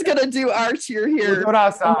gonna do our cheer here. We'll do it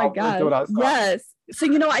ourselves. Oh my God. Yes. So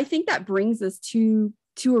you know, I think that brings us to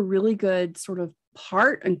a really good sort of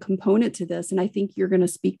part and component to this, and I think you're going to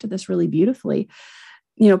speak to this really beautifully.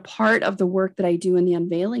 You know, part of the work that I do in the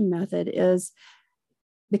unveiling method is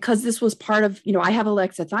because this was part of, you know, I have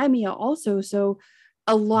alexithymia also. So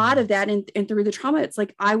a lot of that, and through the trauma, it's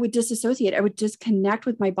like I would disassociate. I would disconnect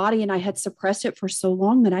with my body, and I had suppressed it for so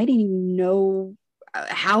long that I didn't even know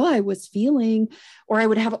how I was feeling, or I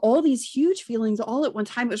would have all these huge feelings all at one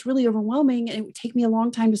time. It was really overwhelming, and it would take me a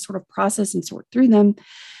long time to sort of process and sort through them.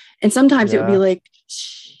 And sometimes it would be like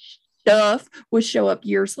stuff would show up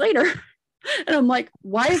years later. And I'm like,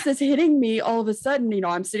 why is this hitting me all of a sudden? You know,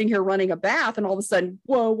 I'm sitting here running a bath, and all of a sudden,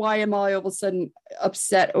 whoa, why am I all of a sudden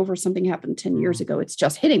upset over something happened 10 years ago? It's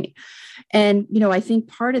just hitting me. And, you know, I think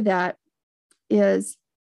part of that is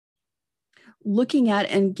looking at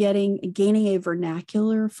and gaining a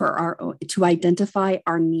vernacular for our own, to identify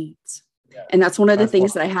our needs. Yeah. And that's one of the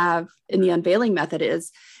things that I have in the unveiling method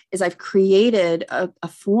is I've created a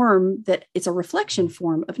form that it's a reflection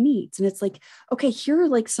form of needs. And it's like, okay, here are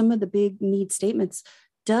like some of the big need statements.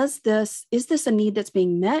 Is this a need that's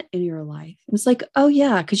being met in your life? And it's like, oh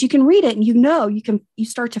yeah, because you can read it and you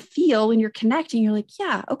start to feel, and you're connecting. You're like,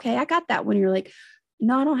 yeah, okay, I got that one. You're like,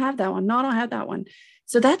 no, I don't have that one. No, I don't have that one.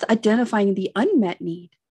 So that's identifying the unmet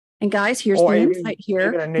need. And guys, here's the insight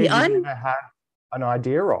here. Even a need you never had an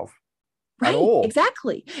idea of. Right,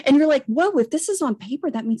 exactly. And you're like, whoa, if this is on paper,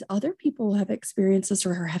 that means other people have experienced this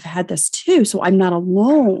or have had this too. So I'm not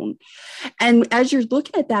alone. And as you're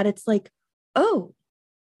looking at that, it's like, oh,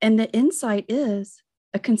 and the insight is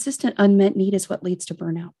a consistent unmet need is what leads to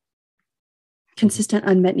burnout. Consistent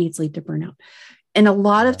unmet needs lead to burnout. And a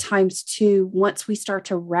lot of times too, once we start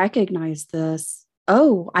to recognize this,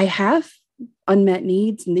 oh, I have unmet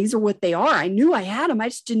needs, and these are what they are. I knew I had them. I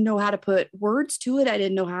just didn't know how to put words to it. I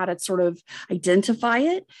didn't know how to sort of identify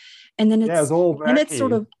it. And then it's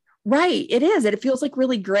sort of Right. It is. And it feels like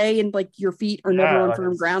really gray and like your feet are never Yeah, on like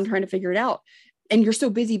firm ground it's trying to figure it out. And you're so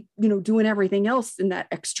busy, doing everything else in that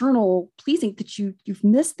external pleasing that you've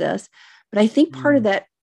missed this. But I think part of mm,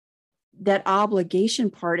 that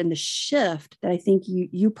obligation part and the shift that I think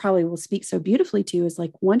you probably will speak so beautifully to is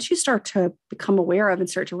like once you start to become aware of and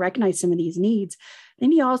start to recognize some of these needs,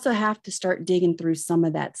 then you also have to start digging through some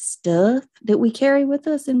of that stuff that we carry with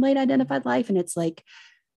us in late identified life. And it's like,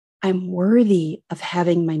 I'm worthy of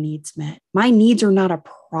having my needs met. My needs are not a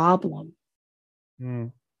problem.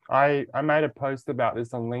 mm. I made a post about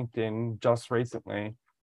this on LinkedIn just recently,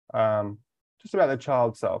 just about the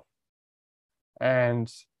child self.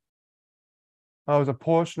 And there was a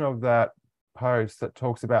portion of that post that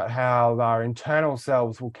talks about how our internal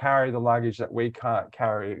selves will carry the luggage that we can't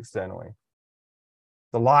carry externally.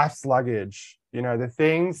 The life's luggage, the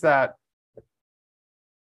things that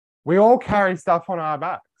we all carry stuff on our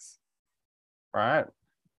backs, right?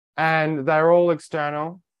 And they're all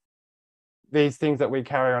external, these things that we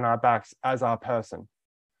carry on our backs as our person.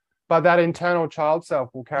 But that internal child self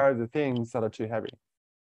will carry the things that are too heavy.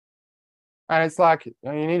 And it's like,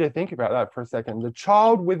 you need to think about that for a second. The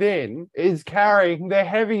child within is carrying the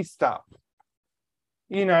heavy stuff,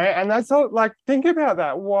 and that's all, like, think about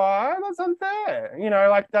that. Why? That's unfair.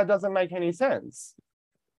 Like, that doesn't make any sense.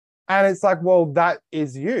 And it's like, well, that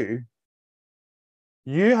is you.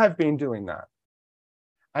 You have been doing that.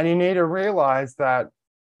 And you need to realize that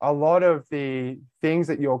a lot of the things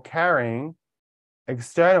that you're carrying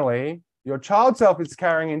externally, your child self is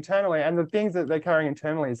carrying internally, and the things that they're carrying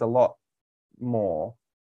internally is a lot more.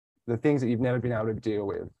 The things that you've never been able to deal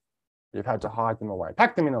with. You've had to hide them away,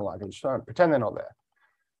 pack them in a luggage, pretend they're not there.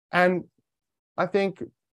 And I think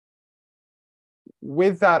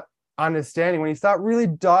with that understanding, when you start really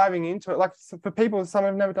diving into it, like for people, some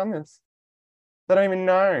have never done this. They don't even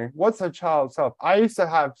know what's a child self. I used to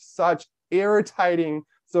have such irritating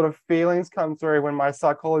sort of feelings come through when my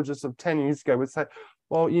psychologist of 10 years ago would say,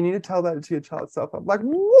 well, you need to tell that to your child self. I'm like,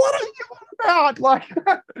 what are you on about? Like,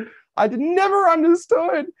 I never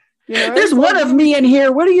understood. There's one of me in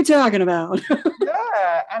here. What are you talking about?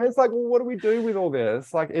 Yeah. And it's like, well, what do we do with all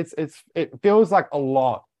this? Like, it feels like a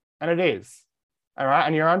lot, and it is. All right.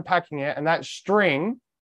 And you're unpacking it, and that string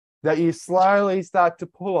that you slowly start to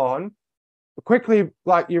pull on, quickly,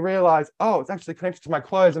 like, you realize, oh, it's actually connected to my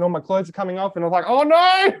clothes, and all my clothes are coming off, and I'm like, oh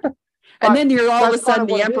no. And then you're all of a sudden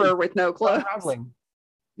the what emperor with no clothes. Unraveling.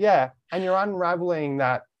 Yeah. And you're unraveling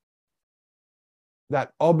that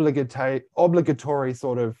obligatory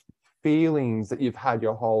sort of feelings that you've had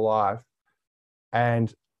your whole life,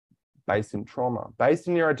 and based in trauma, based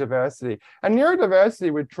in neurodiversity. And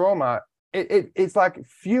neurodiversity with trauma, it's like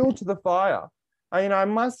fuel to the fire. I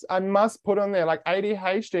must put on there, like,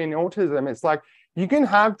 ADHD and autism. It's like, you can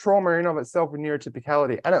have trauma in and of itself with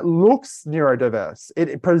neurotypicality, and it looks neurodiverse.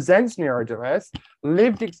 It presents neurodiverse.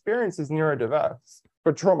 Lived experience is neurodiverse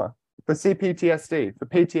for trauma, for CPTSD, for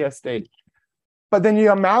PTSD. But then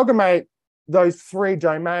you amalgamate those three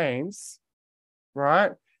domains,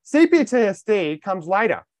 right? CPTSD comes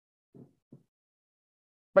later.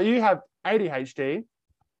 But you have ADHD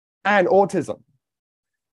and autism.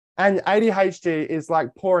 And ADHD is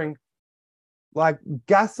like pouring like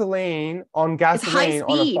gasoline on gasoline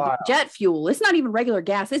on a fire. Jet fuel. It's not even regular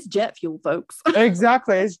gas. It's jet fuel, folks.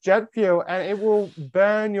 Exactly. It's jet fuel, and it will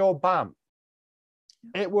burn your bum.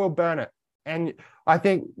 It will burn it. And I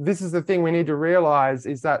think this is the thing we need to realize,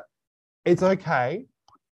 is that it's okay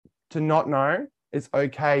to not know. It's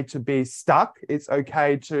okay to be stuck. It's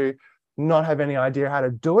okay to not have any idea how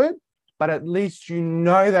to do it. But at least you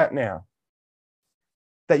know that now,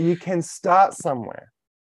 that you can start somewhere.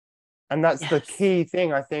 And that's the key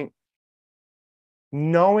thing, I think,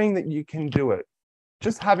 knowing that you can do it.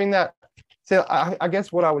 Just having that. So I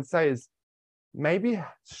guess what I would say is, maybe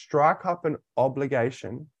strike up an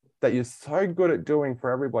obligation that you're so good at doing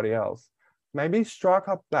for everybody else. Maybe strike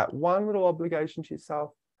up that one little obligation to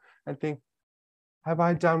yourself and think, have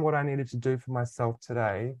I done what I needed to do for myself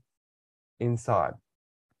today inside?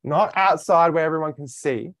 Not outside where everyone can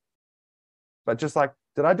see, but just like,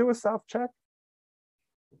 did I do a self-check?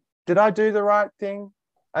 Did I do the right thing?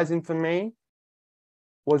 As in, for me,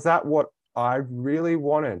 was that what I really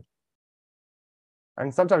wanted?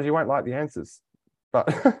 And sometimes you won't like the answers,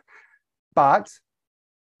 but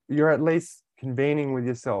you're at least convening with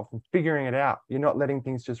yourself and figuring it out. You're not letting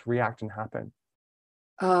things just react and happen.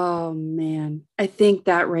 Oh, man. I think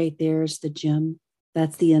that right there is the gem.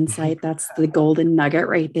 That's the insight. That's the golden nugget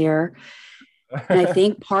right there. And I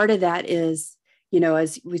think part of that is,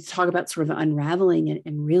 as we talk about sort of unraveling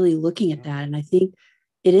and really looking at that. And I think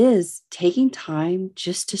it is taking time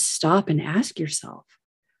just to stop and ask yourself,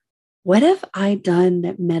 What have I done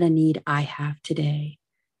that met a need I have today?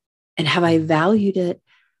 And have I valued it?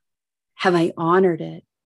 Have I honored it?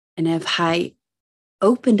 And have I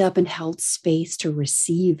opened up and held space to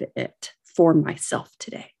receive it for myself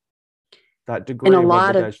today? That And degree a of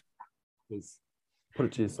lot of, obligation is put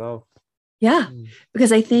it to yourself. yeah,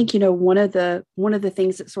 because I think, one of the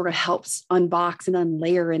things that sort of helps unbox and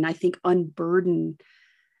unlayer and I think unburden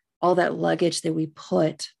all that luggage that we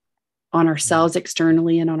put on ourselves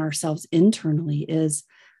externally and on ourselves internally is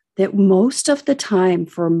that most of the time,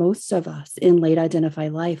 for most of us in late identify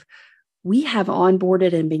life, we have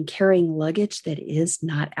onboarded and been carrying luggage that is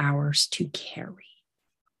not ours to carry.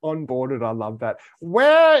 Onboarded, I love that.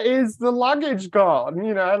 Where is the luggage gone?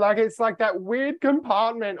 Like it's like that weird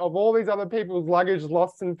compartment of all these other people's luggage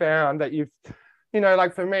lost and found that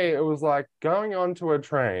like for me, it was like going onto a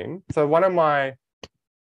train. So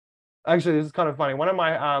actually, this is kind of funny. One of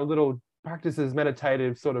my little practices,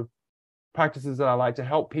 meditative sort of practices that I like to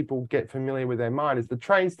help people get familiar with their mind is the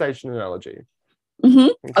train station analogy. Mm-hmm.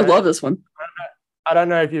 Okay? I Okay? love this one. I don't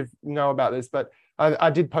know if you know about this, but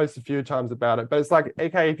I did post a few times about it. But it's like,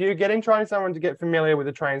 okay, if you're trying someone to get familiar with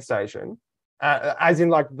a train station, as in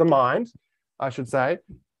like the mind, I should say,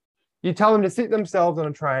 you tell them to sit themselves on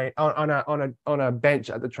a train on a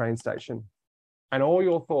bench at the train station, and all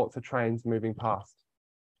your thoughts are trains moving past.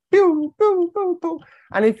 Pew, pew, pew, pew.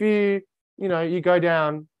 And if you go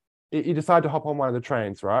down, you decide to hop on one of the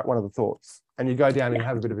trains, right? One of the thoughts, and you go down and you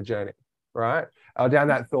have a bit of a journey, right? Down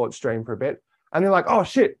that thought stream for a bit. And they're like, oh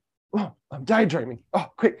shit, oh, I'm daydreaming. Oh,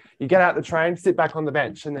 quick. You get out the train, sit back on the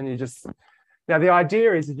bench, and then now the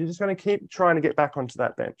idea is that you're just going to keep trying to get back onto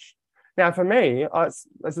that bench. Now, for me,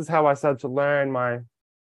 this is how I started to learn my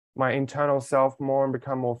internal self more and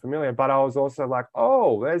become more familiar. But I was also like,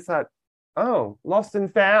 oh, there's that, oh, lost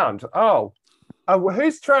and found. Oh,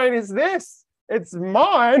 whose train is this? It's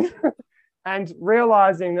mine. And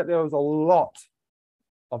realizing that there was a lot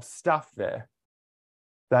of stuff there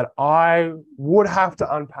that I would have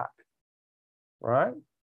to unpack, right?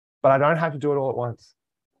 But I don't have to do it all at once.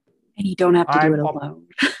 And you don't have to do it alone.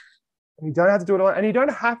 You don't have to do it alone, and you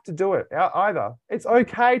don't have to do it either. It's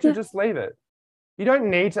okay to just leave it. You don't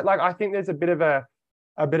need to. Like, I think there's a bit of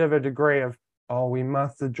a degree of, oh, we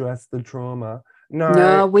must address the trauma.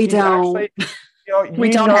 No, we don't. We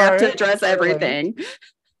don't have to address everything.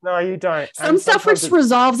 No, you don't. Some stuff just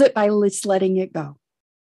resolves it by just letting it go.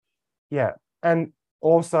 Yeah. And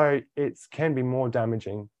also, it can be more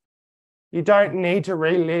damaging. You don't need to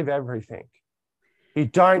relive everything. You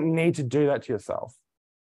don't need to do that to yourself.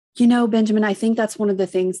 Benjamin, I think that's one of the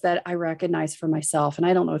things that I recognize for myself. And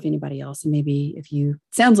I don't know if anybody else, and maybe if you,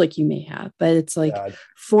 sounds like you may have, but it's like,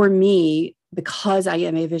 for me, because I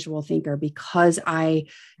am a visual thinker, because I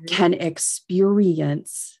can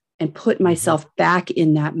experience and put myself back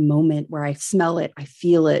in that moment where I smell it, I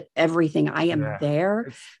feel it, everything, I am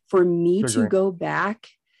there. For me to go back,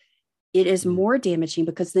 it is more damaging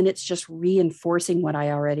because then it's just reinforcing what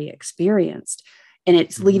I already experienced. And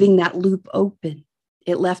it's leaving that loop open.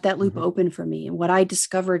 It left that loop open for me. And what I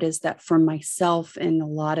discovered is that for myself and a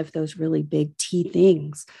lot of those really big T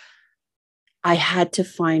things, I had to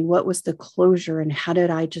find what was the closure and how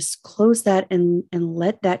did I just close that and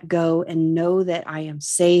let that go and know that I am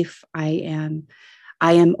safe. I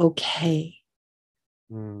am okay.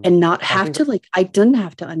 And not have to I didn't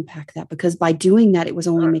have to unpack that because by doing that, it was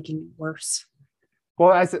only making it worse.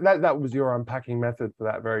 Well, that was your unpacking method for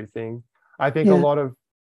that very thing. I think a lot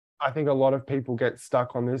of people get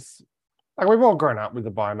stuck on this. Like, we've all grown up with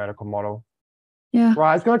the biomedical model. Yeah.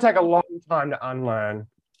 Right. It's going to take a long time to unlearn.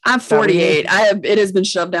 I'm 48. It has been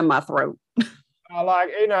shoved down my throat.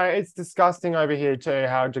 It's disgusting over here too,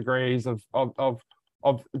 how degrees of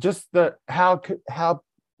just how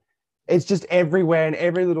it's just everywhere and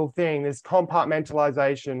every little thing. There's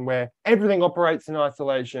compartmentalization where everything operates in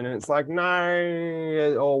isolation. And it's like, no,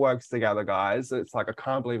 it all works together, guys. It's like, I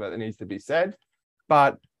can't believe it needs to be said.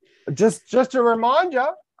 But just to remind you,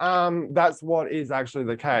 that's what is actually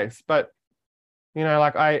the case. But,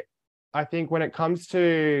 I think when it comes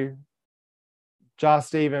to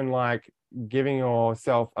just even like giving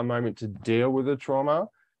yourself a moment to deal with the trauma,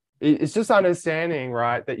 it's just understanding,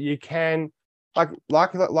 right, that you can, like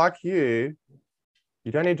you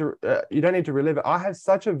don't need to relive it. I have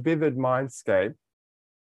such a vivid mindscape.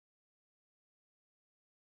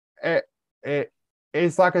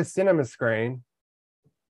 It's like a cinema screen,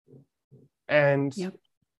 and you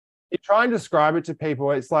try and describe it to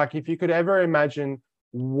people. It's like if you could ever imagine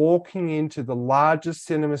walking into the largest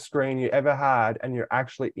cinema screen you ever had and you're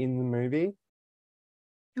actually in the movie.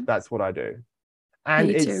 That's what I do. And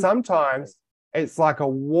it's sometimes it's like a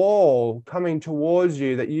wall coming towards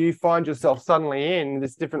you that you find yourself suddenly in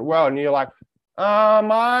this different world, and you're like, I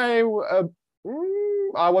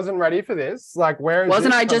wasn't ready for this. Like, where is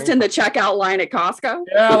Wasn't this I just coming in the from? checkout line at Costco?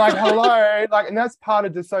 Yeah, like, hello. Like, and that's part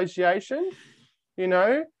of dissociation, you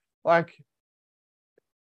know? Like,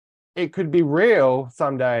 it could be real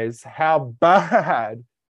some days how bad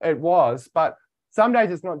it was, but some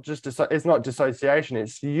days it's not just it's not dissociation.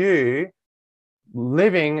 It's you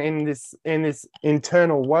living in this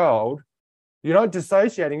internal world. You're not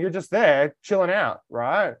dissociating. You're just there chilling out,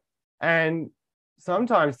 right? And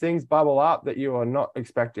sometimes things bubble up that you are not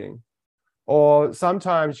expecting, or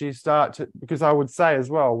sometimes you start to, because I would say as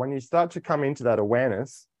well, when you start to come into that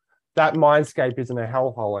awareness, that mindscape isn't a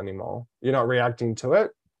hellhole anymore. You're not reacting to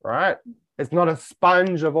it, right? It's not a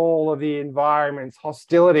sponge of all of the environment's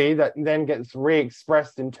hostility that then gets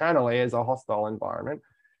re-expressed internally as a hostile environment.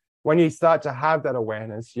 When you start to have that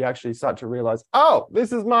awareness, you actually start to realize, oh,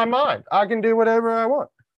 this is my mind. I can do whatever I want.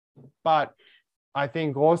 But I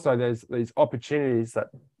think also there's these opportunities that,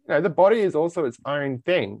 the body is also its own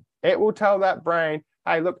thing. It will tell that brain,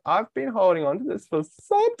 hey, look, I've been holding on to this for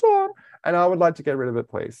some time and I would like to get rid of it,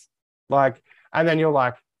 please. Like, and then you're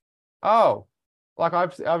like, oh, like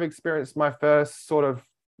I've experienced my first sort of,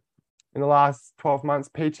 in the last 12 months,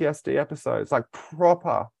 PTSD episodes, like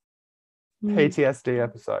proper PTSD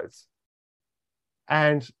episodes.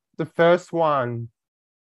 And the first one,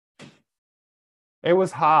 it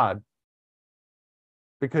was hard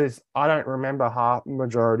because I don't remember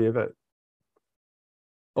majority of it.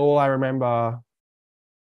 All I remember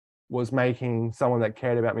was making someone that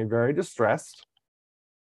cared about me very distressed,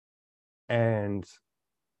 and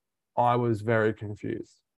I was very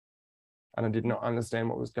confused and I did not understand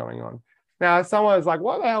what was going on. Now, if someone was like,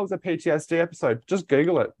 what the hell is a PTSD episode? Just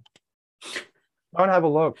Google it. Go and have a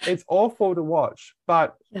look. It's awful to watch,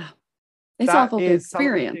 but yeah, it's awful to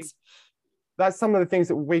experience. That's some of the things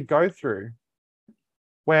that we go through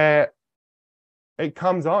where it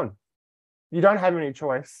comes on. You don't have any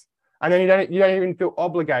choice. And then you don't even feel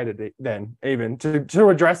obligated then even to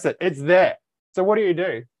address it. It's there. So what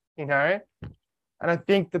do? And I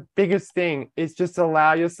think the biggest thing is just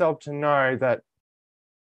allow yourself to know that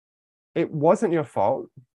it wasn't your fault,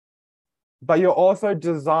 but you're also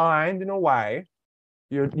designed in a way,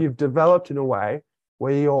 you've developed in a way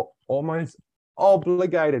where you're almost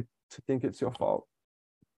obligated to think it's your fault.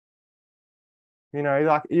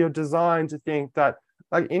 Like you're designed to think that,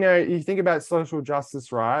 like, you think about social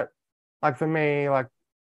justice, right? Like for me, like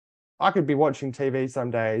I could be watching TV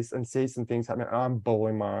some days and see some things happening and I'm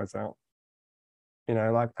bawling my eyes out.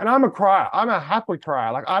 Like, and I'm a crier. I'm a happy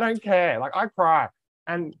crier. Like, I don't care. Like, I cry.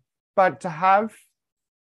 But to have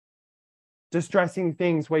distressing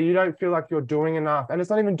things where you don't feel like you're doing enough, and it's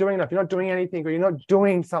not even doing enough, you're not doing anything, or you're not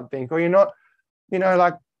doing something, or you're not,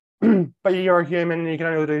 like, but you're a human and you can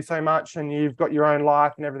only do so much and you've got your own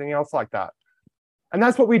life and everything else like that. And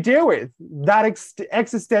that's what we deal with, that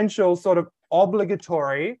existential sort of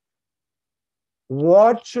obligatory,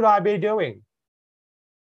 what should I be doing?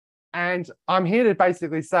 And I'm here to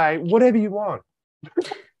basically say, whatever you want.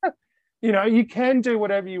 You can do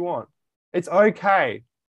whatever you want. It's okay.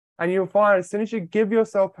 And you'll find as soon as you give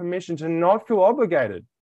yourself permission to not feel obligated,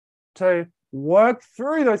 to work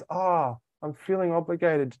through those, I'm feeling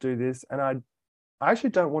obligated to do this and I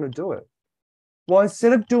actually don't want to do it. Well,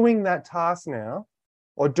 instead of doing that task now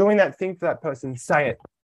or doing that thing for that person, say it.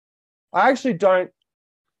 I actually don't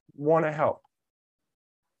want to help.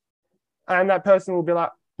 And that person will be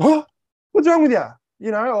like, oh, what's wrong with you?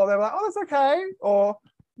 Or they're like, oh, that's okay. Or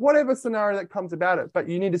whatever scenario that comes about it. But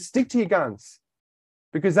you need to stick to your guns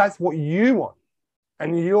because that's what you want.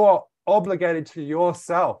 And you're obligated to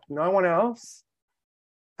yourself, no one else.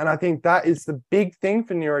 And I think that is the big thing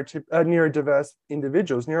for neurodivergent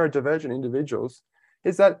individuals,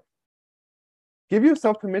 is that give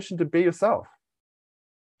yourself permission to be yourself.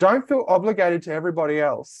 Don't feel obligated to everybody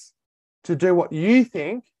else to do what you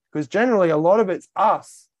think, because generally a lot of it's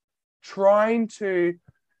us trying to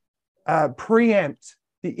preempt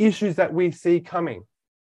the issues that we see coming.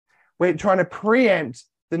 We're trying to preempt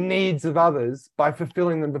the needs of others by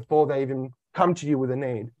fulfilling them before they even come to you with a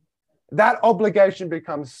need. That obligation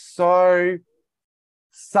becomes so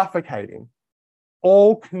suffocating,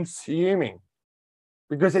 all-consuming,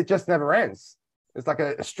 because it just never ends. It's like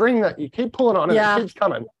a string that you keep pulling on and it keeps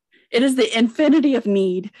coming. It is the infinity of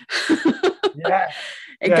need. Yeah.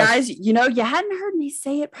 And guys, you hadn't heard me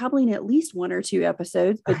say it probably in at least one or two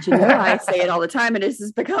episodes, but I say it all the time, and this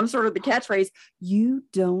has become sort of the catchphrase. You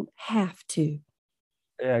don't have to.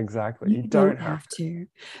 Yeah, exactly. You You don't don't have have to. to.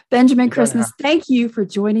 Benjamin You don't have Christmas, thank you for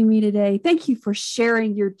joining me today. Thank you for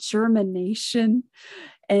sharing your germination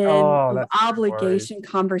and Oh, of that's no worries. obligation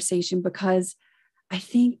conversation, because I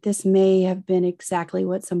think this may have been exactly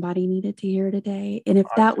what somebody needed to hear today. And if I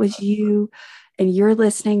that think was you and you're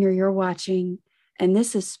listening or you're watching, and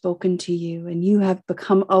this has spoken to you and you have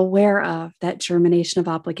become aware of that germination of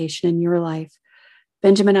obligation in your life,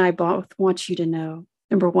 Benjamin and I both want you to know,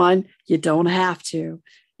 number one, you don't have to.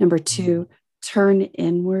 Number two, turn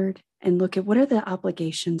inward and look at what are the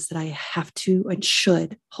obligations that I have to and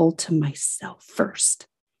should hold to myself first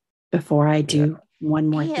before I yeah. do one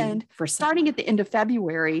more thing. For starting at the end of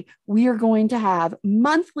February, we are going to have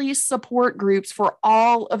monthly support groups for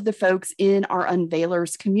all of the folks in our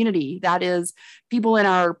Unveilers community. That is people in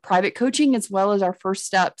our private coaching, as well as our first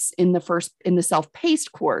steps in the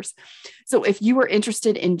self-paced course. So if you are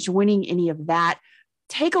interested in joining any of that,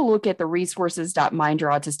 take a look at the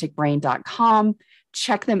resources.mindyourautisticbrain.com.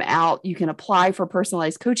 Check them out. You can apply for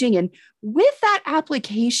personalized coaching. And with that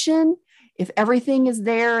application, if everything is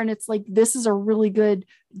there and it's like, this is a really good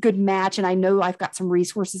match, and I know I've got some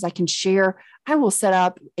resources I can share, I will set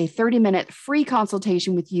up a 30-minute free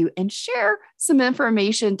consultation with you and share some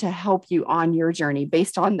information to help you on your journey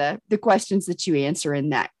based on the questions that you answer in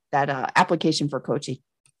that application for coaching.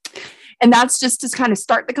 And that's just to kind of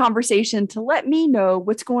start the conversation to let me know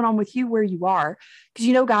what's going on with you, where you are.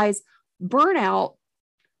 Because, guys, burnout,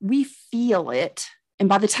 we feel it. And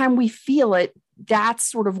by the time we feel it,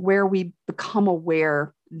 that's sort of where we become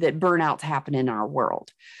aware that burnouts happen in our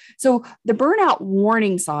world. So the burnout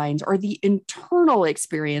warning signs are the internal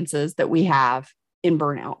experiences that we have in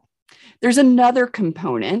burnout. There's another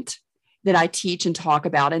component that I teach and talk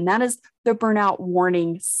about, and that is the burnout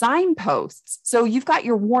warning signposts. So you've got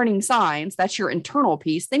your warning signs, that's your internal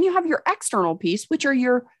piece. Then you have your external piece, which are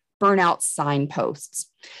your burnout signposts.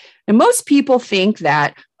 And most people think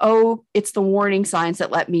that, oh, it's the warning signs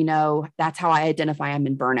that let me know. That's how I identify I'm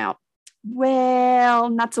in burnout.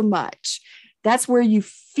 Well, not so much. That's where you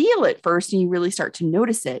feel it first and you really start to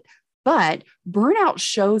notice it. But burnout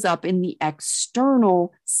shows up in the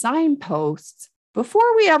external signposts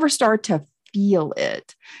before we ever start to feel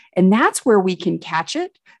it. And that's where we can catch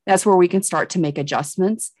it. That's where we can start to make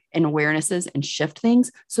adjustments and awarenesses and shift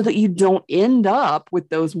things so that you don't end up with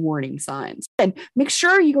those warning signs. And make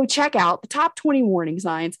sure you go check out the top 20 warning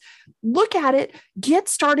signs, look at it, get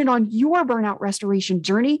started on your burnout restoration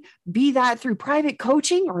journey, be that through private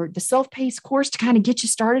coaching or the self-paced course to kind of get you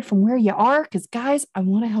started from where you are. Because guys, I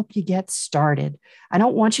want to help you get started. I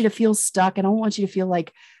don't want you to feel stuck. I don't want you to feel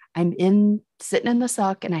like I'm sitting in the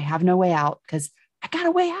suck and I have no way out, because I got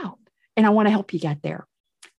a way out and I want to help you get there.